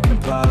to stay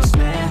composed,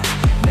 man.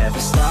 Never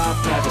stop,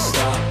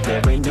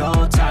 there ain't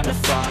no time to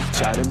fall.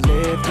 Try to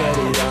live, get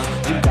it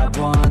up, you got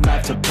one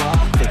life to ball.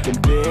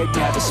 Thinking big,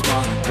 never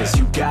small, cause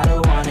you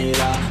gotta want it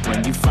all.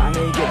 When you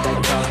finally get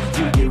that call,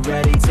 you get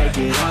ready, take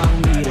it all.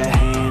 Need a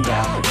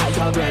handout,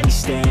 I already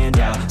stand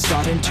out.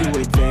 Starting to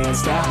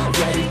advance now,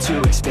 ready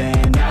to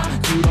expand now.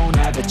 You don't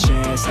have a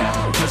chance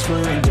now, cause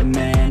we're in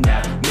demand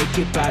now. Make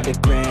it by the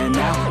grand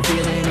now,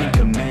 feeling in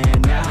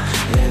command now.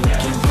 They're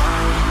looking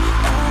right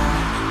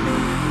at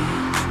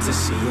me to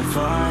see if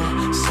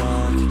I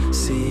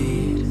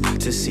succeed,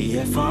 to see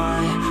if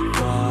I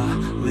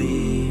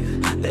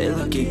believe. They're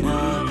looking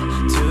up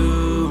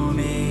to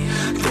me.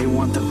 They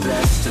want the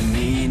best of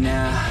me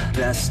now,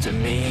 best of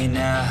me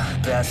now,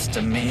 best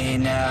of me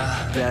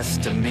now,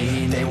 best of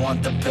me. They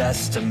want the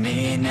best of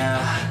me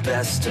now,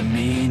 best of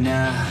me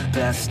now,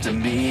 best of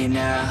me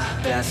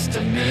now, best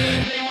of me.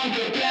 They want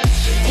the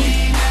best of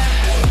me now.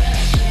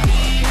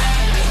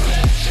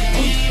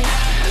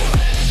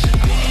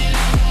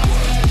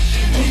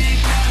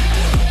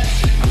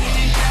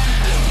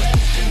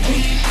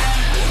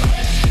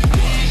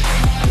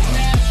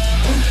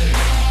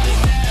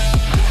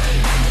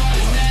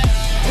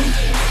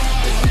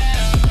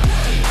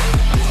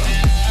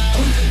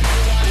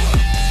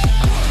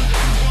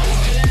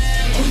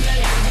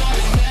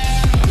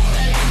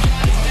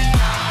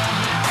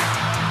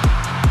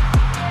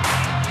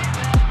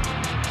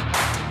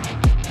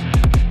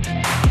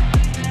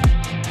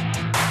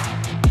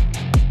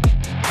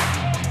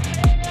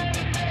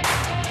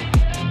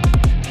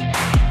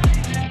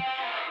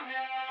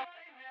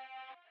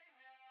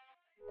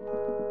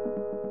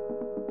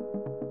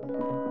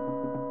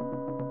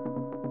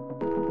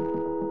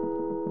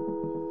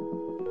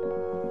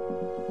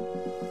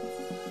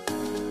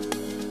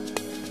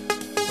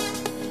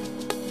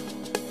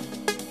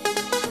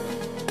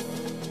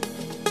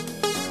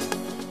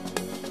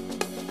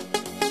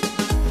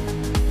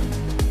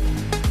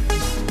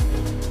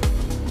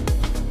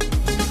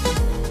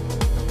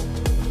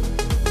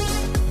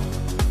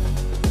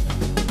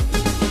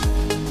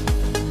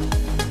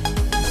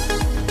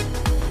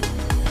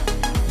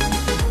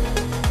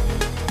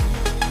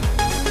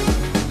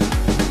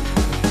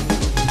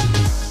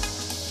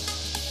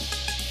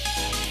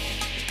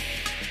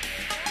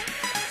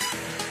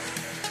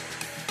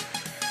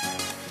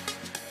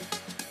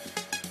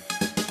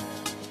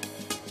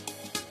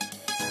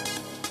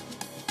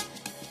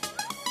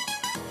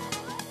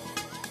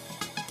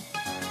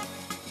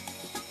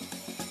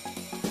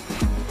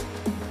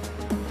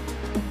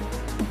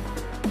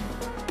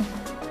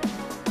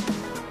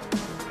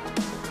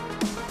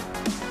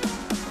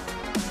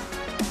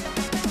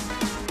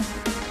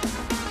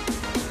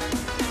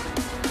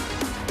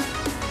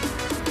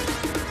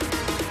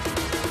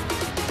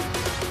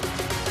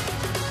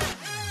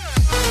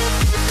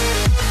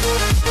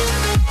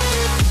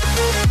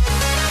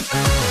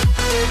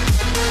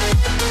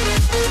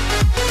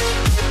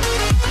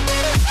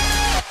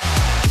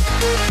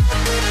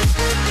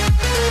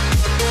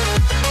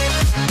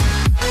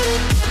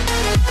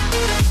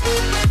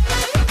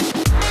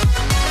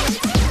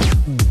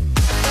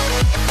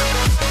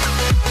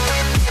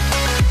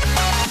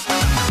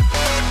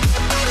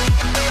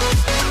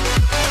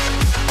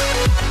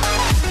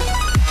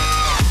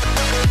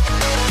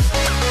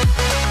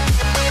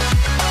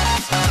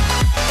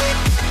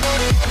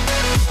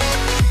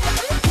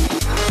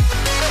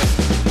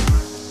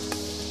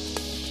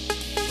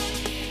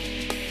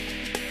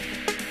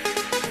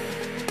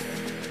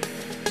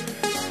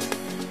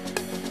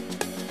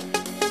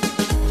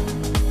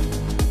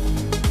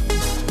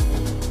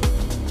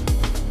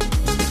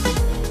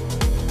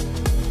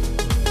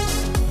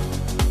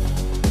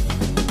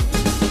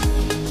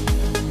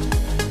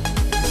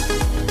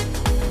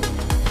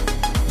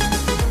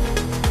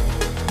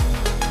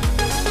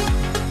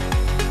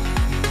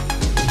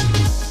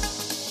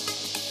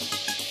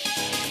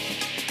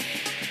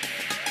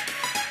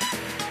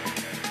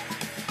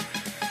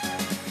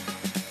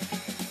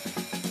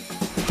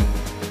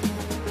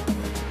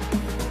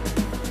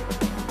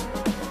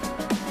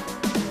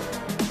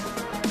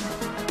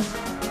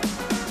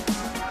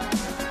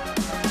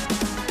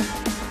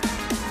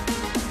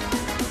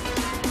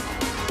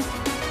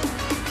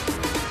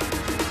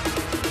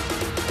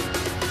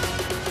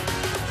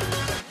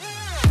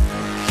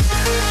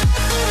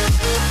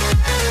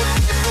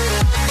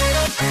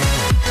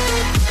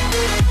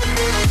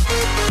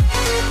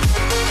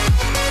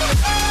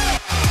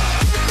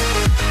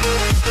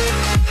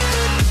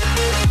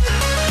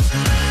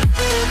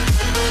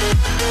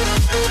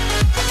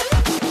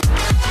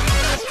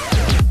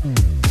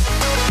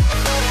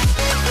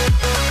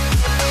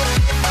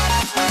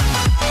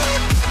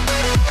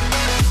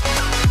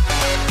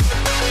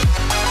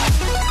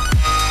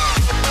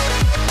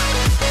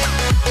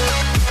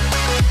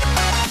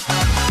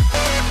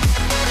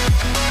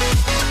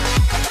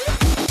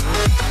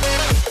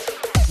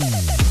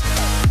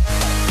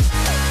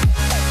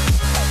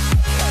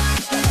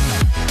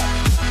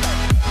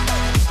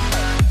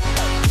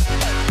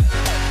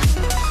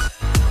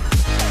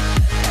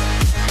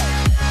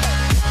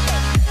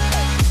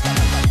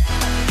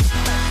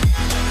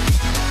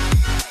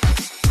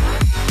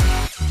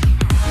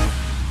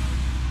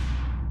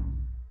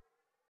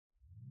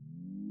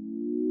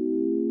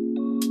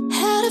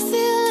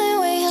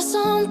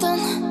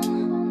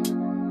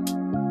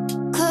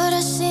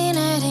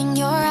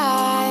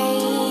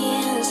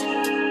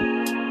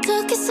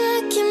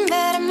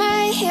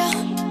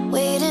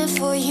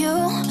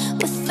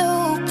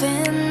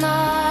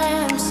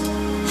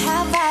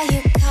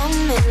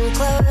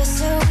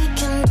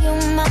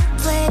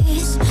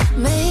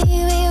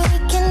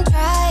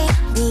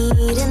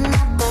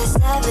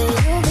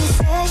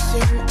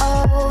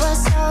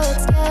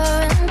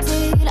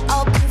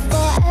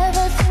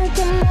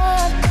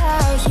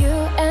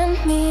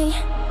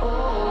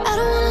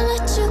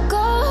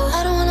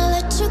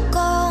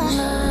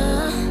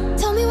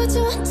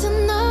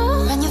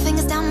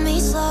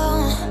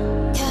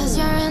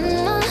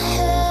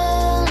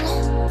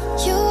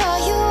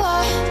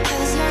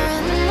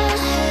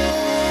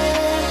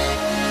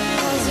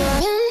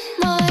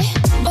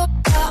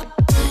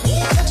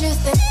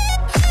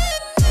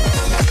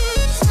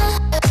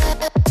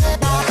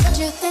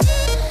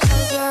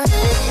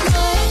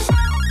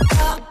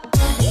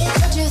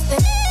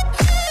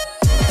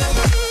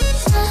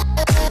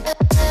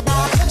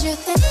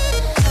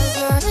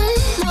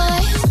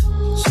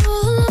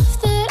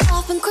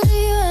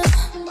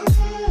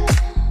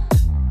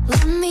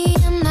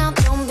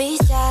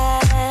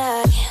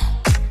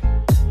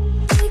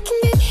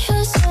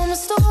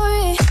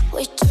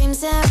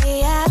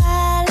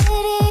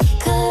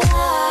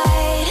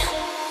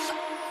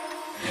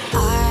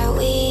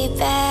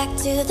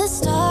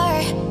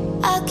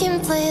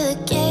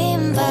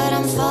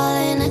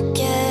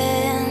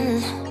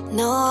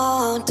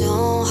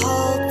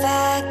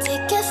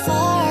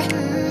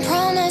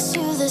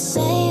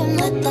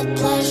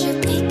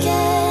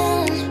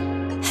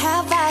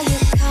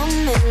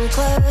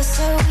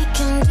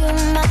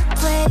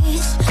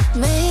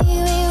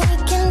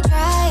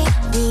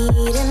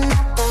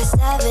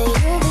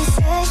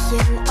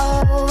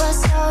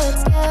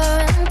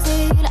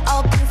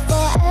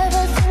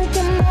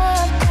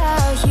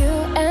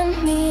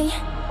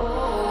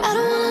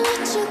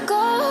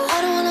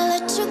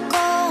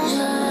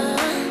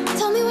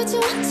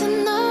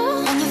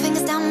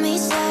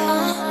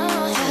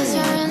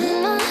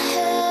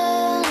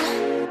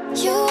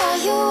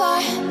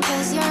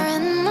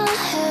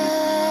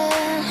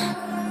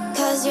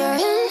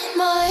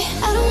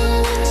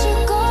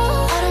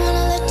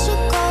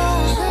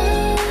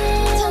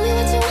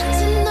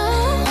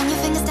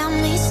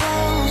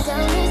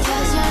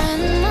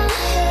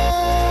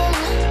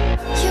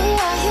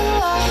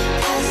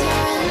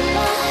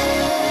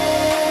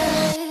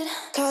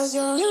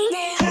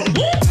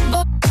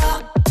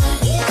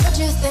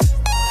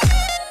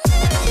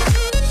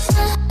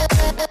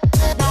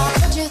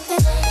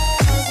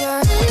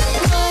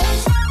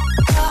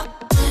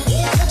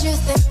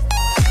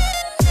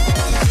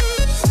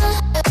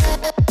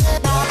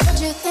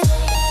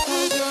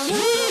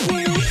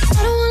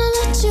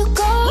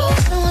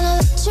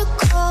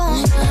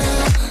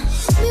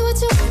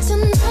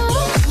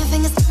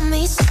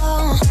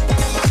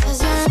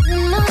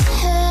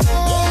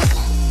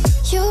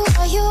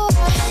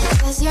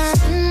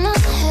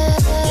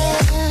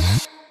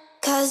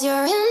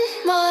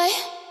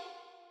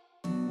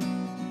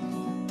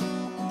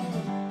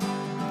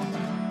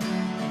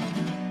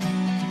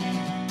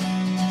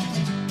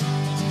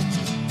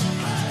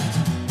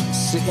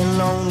 Sitting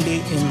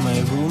lonely in my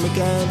room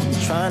again,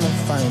 trying to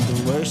find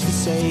the words to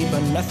say,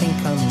 but nothing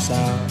comes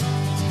out.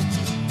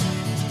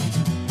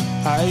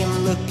 I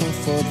am looking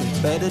for the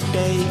better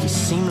days,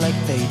 seem like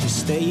they just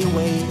stay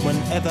away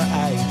whenever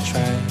I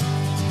try.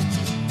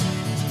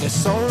 There's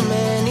so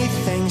many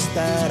things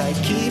that I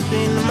keep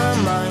in my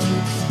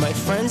mind. My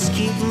friends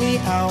keep me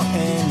out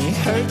and it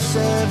hurts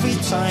every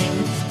time.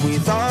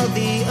 With all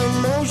the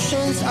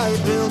emotions I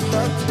built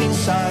up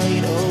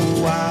inside,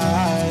 oh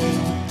why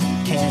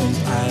can't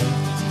I?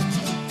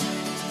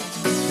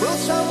 Will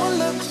someone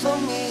look for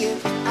me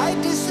if I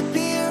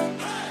disappear?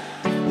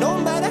 No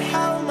matter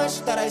how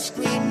much that I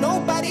scream,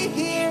 nobody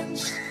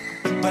hears.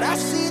 But I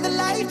see the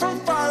light from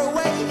far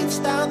away, it's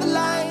down the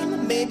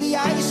line. Maybe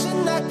I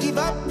should not give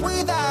up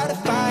without a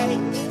fight,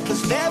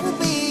 'cause there will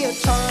be a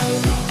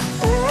time.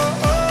 Oh,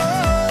 oh,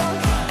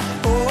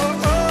 oh, oh,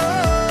 oh,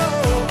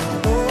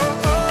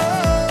 oh,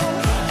 oh.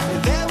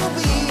 There will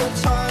be a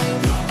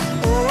time.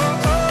 Oh,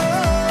 oh,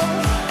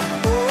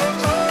 oh,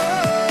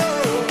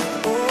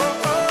 oh,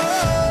 oh,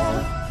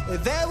 oh.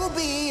 There will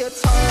be a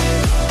time.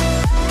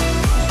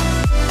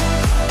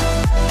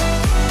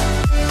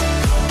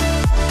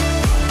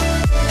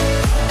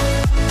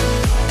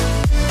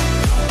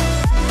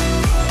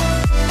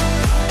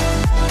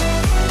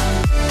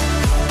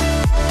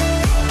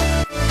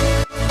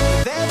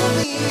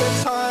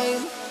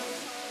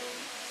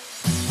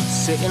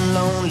 Sitting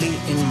lonely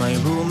in my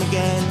room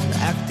again,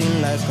 acting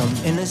like I'm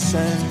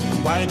innocent.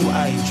 Why do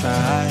I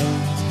try?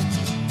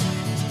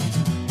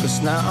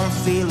 'Cause now I'm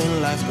feeling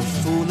like a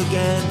fool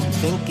again,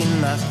 thinking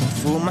I can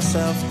fool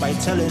myself by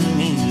telling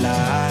me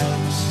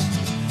lies.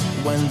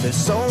 When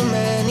there's so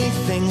many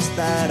things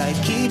that I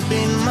keep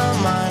in my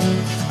mind,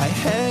 I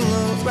hang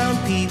around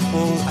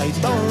people I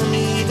don't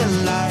even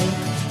like.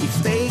 If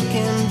they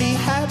can be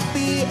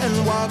happy and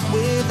walk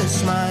with a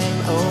smile,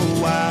 oh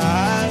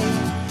why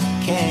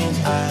can't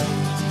I?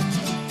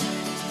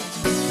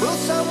 Will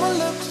someone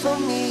look for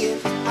me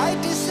if I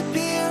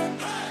disappear?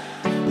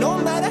 No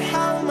matter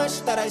how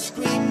much that I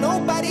scream,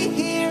 nobody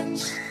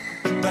hears.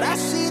 But I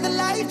see the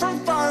light from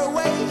far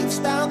away, it's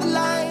down the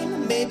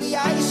line. Maybe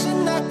I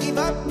should not give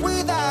up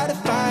without a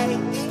fight,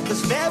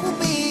 'cause there will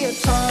be a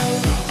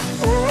time.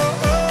 Oh,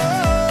 oh,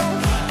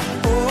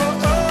 oh,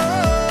 oh, oh,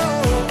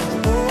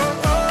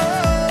 oh,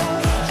 oh.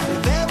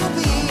 There will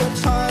be a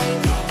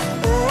time.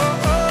 Oh,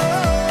 oh,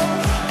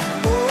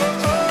 oh,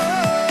 oh,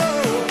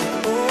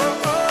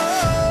 oh,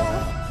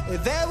 oh.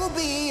 There will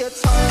be a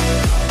time.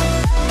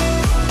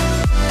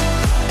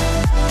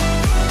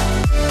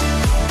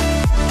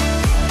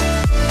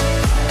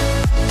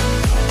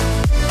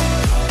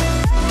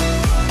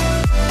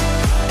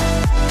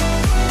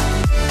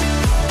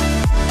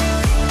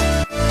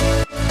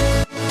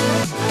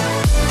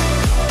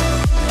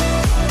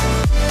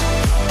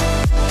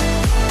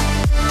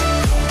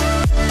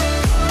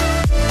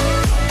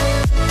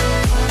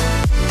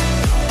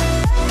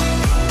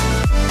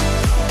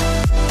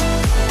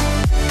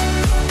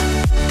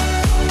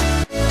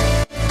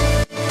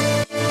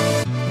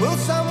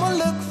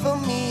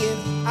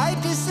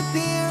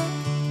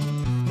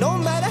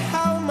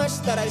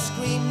 That I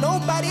scream,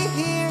 nobody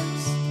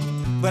hears.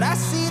 But I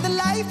see the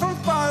light from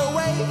far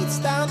away, it's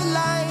down the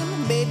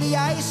line. Maybe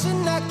I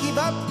should not give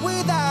up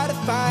without a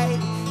fight,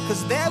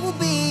 'cause there will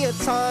be a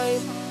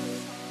time.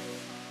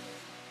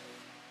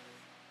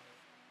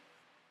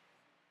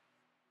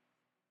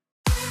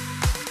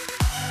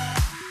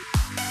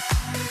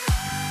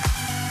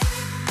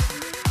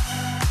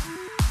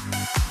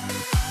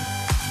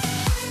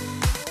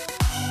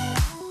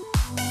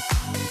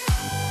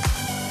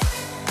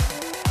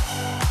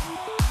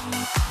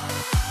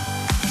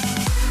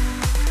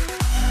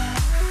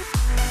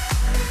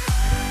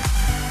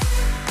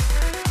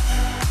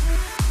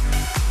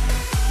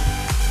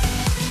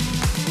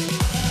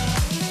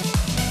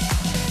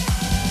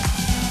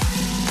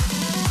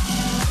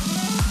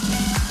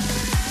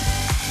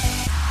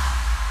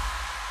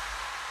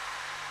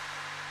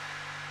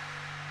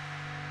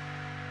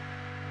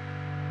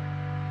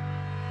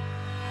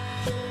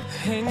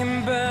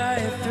 Hanging by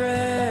a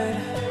thread,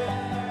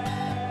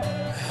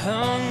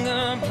 hung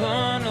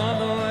upon all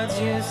the words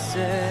you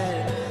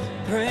said,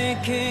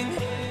 breaking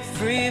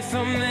free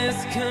from this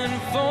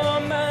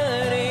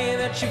conformity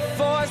that you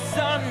force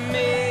on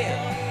me.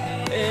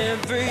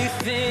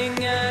 Everything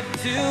I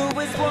do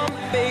is one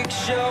big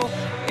show.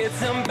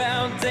 It's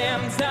about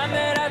damn time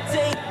that I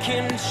take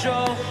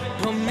control.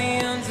 Put me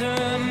under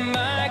a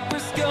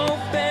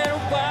microscope and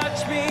watch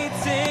me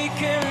take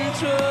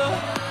control.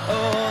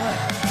 Oh,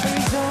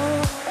 and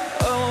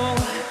oh,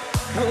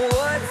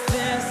 what's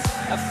this?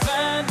 I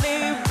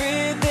finally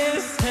read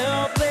this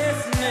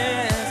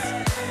helplessness.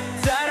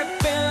 Tired of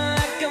feeling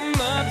like I'm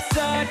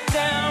upside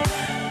down,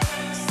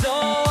 so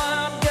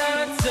I'm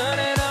gonna turn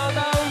it all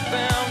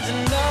around.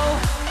 And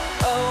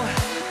oh,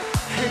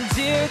 and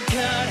dear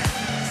God,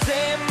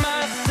 save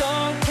my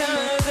soul,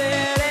 'cause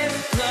it is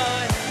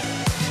flawed.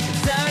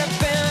 Tired of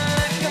feeling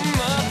like I'm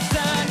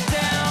upside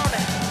down,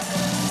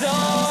 so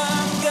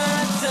I'm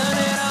gonna turn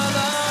it all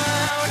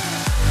around.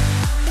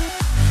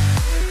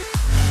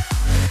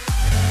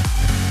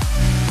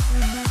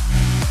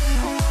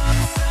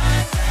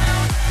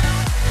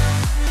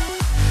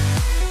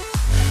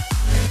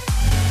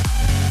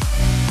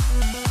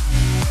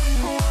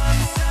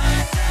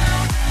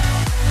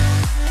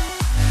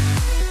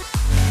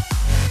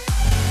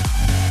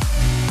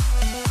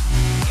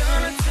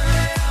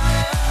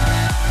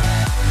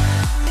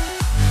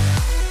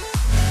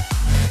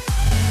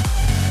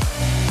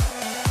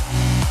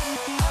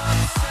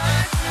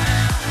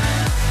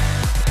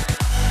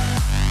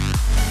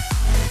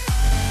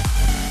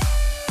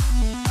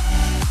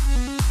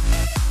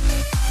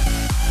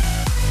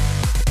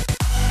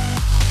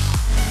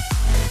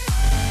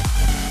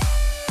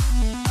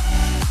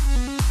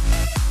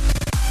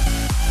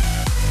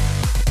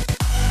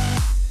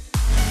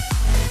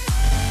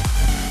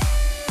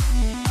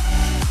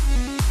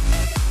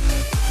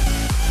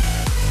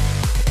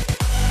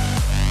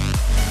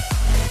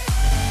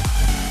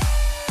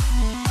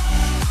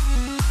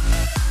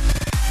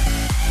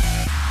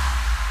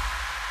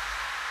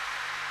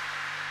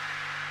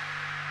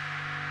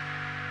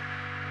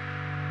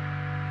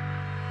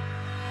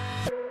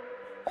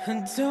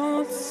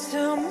 Don't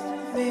tell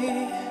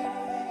me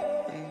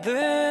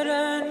that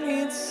I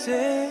need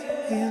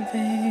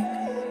saving.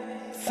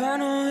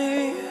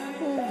 Finally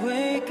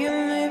awake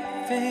and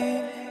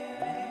living.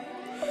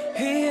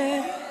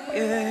 Yeah,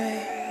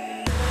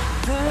 yeah.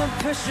 The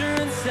pressure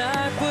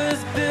inside was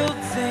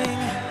building.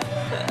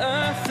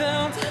 I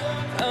felt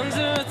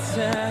under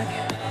attack,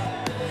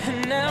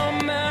 and now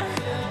my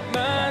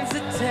mind's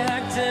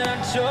attacked, and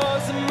I've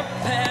chosen my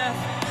path.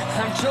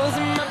 I've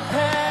chosen my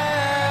path.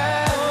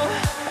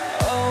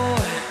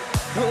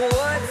 Oh,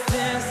 what's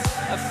this?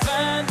 I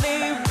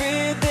finally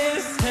read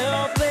this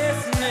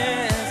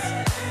helplessness.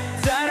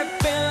 Tired of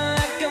feeling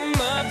like I'm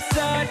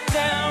upside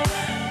down,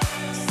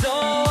 so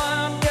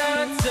I'm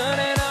gonna turn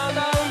it all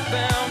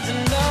around.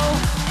 And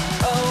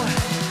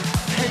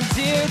and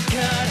dear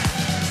God,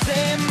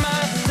 save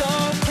my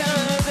soul,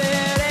 'cause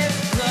it is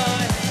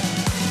flawed.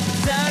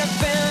 Tired of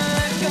feeling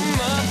like I'm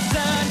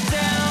upside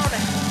down,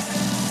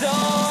 so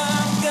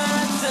I'm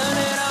gonna turn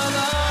it all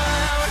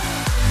around.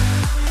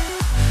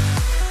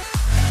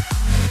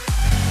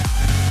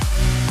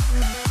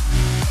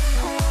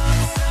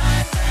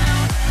 Upside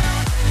down.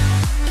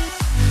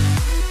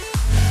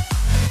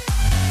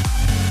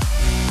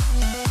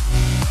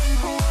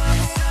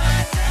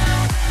 Upside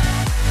down.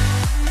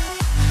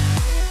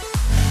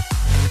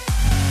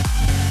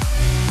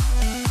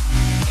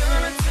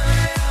 Gonna turn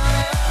it all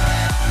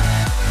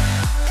around.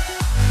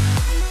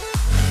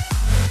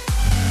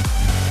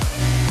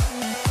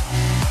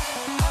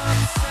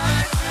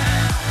 Upside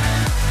down.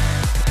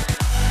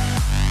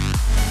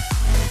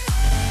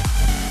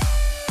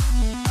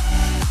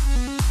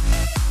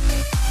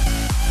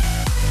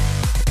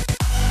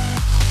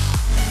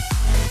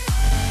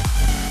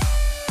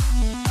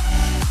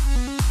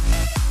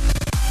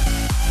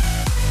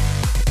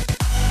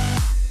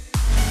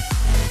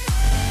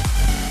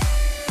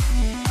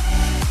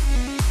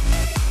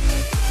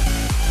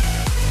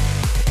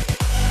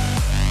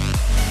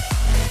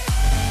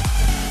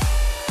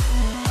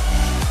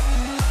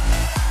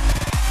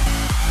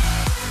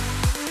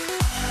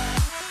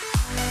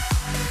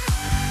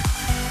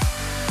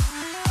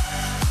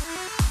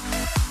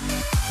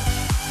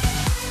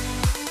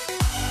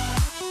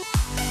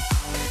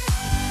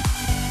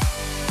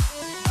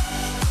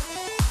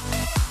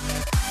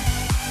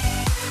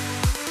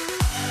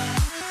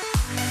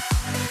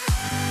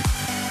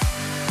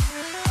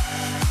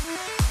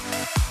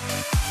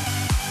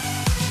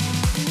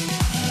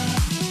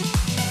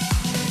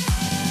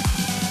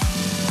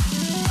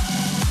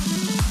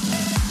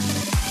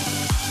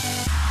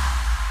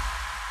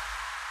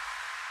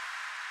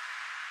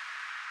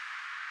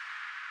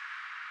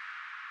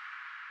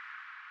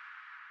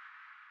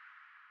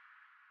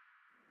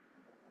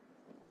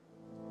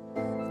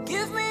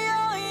 Give me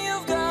all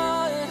you've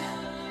got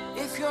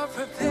if you're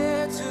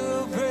prepared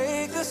to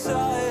break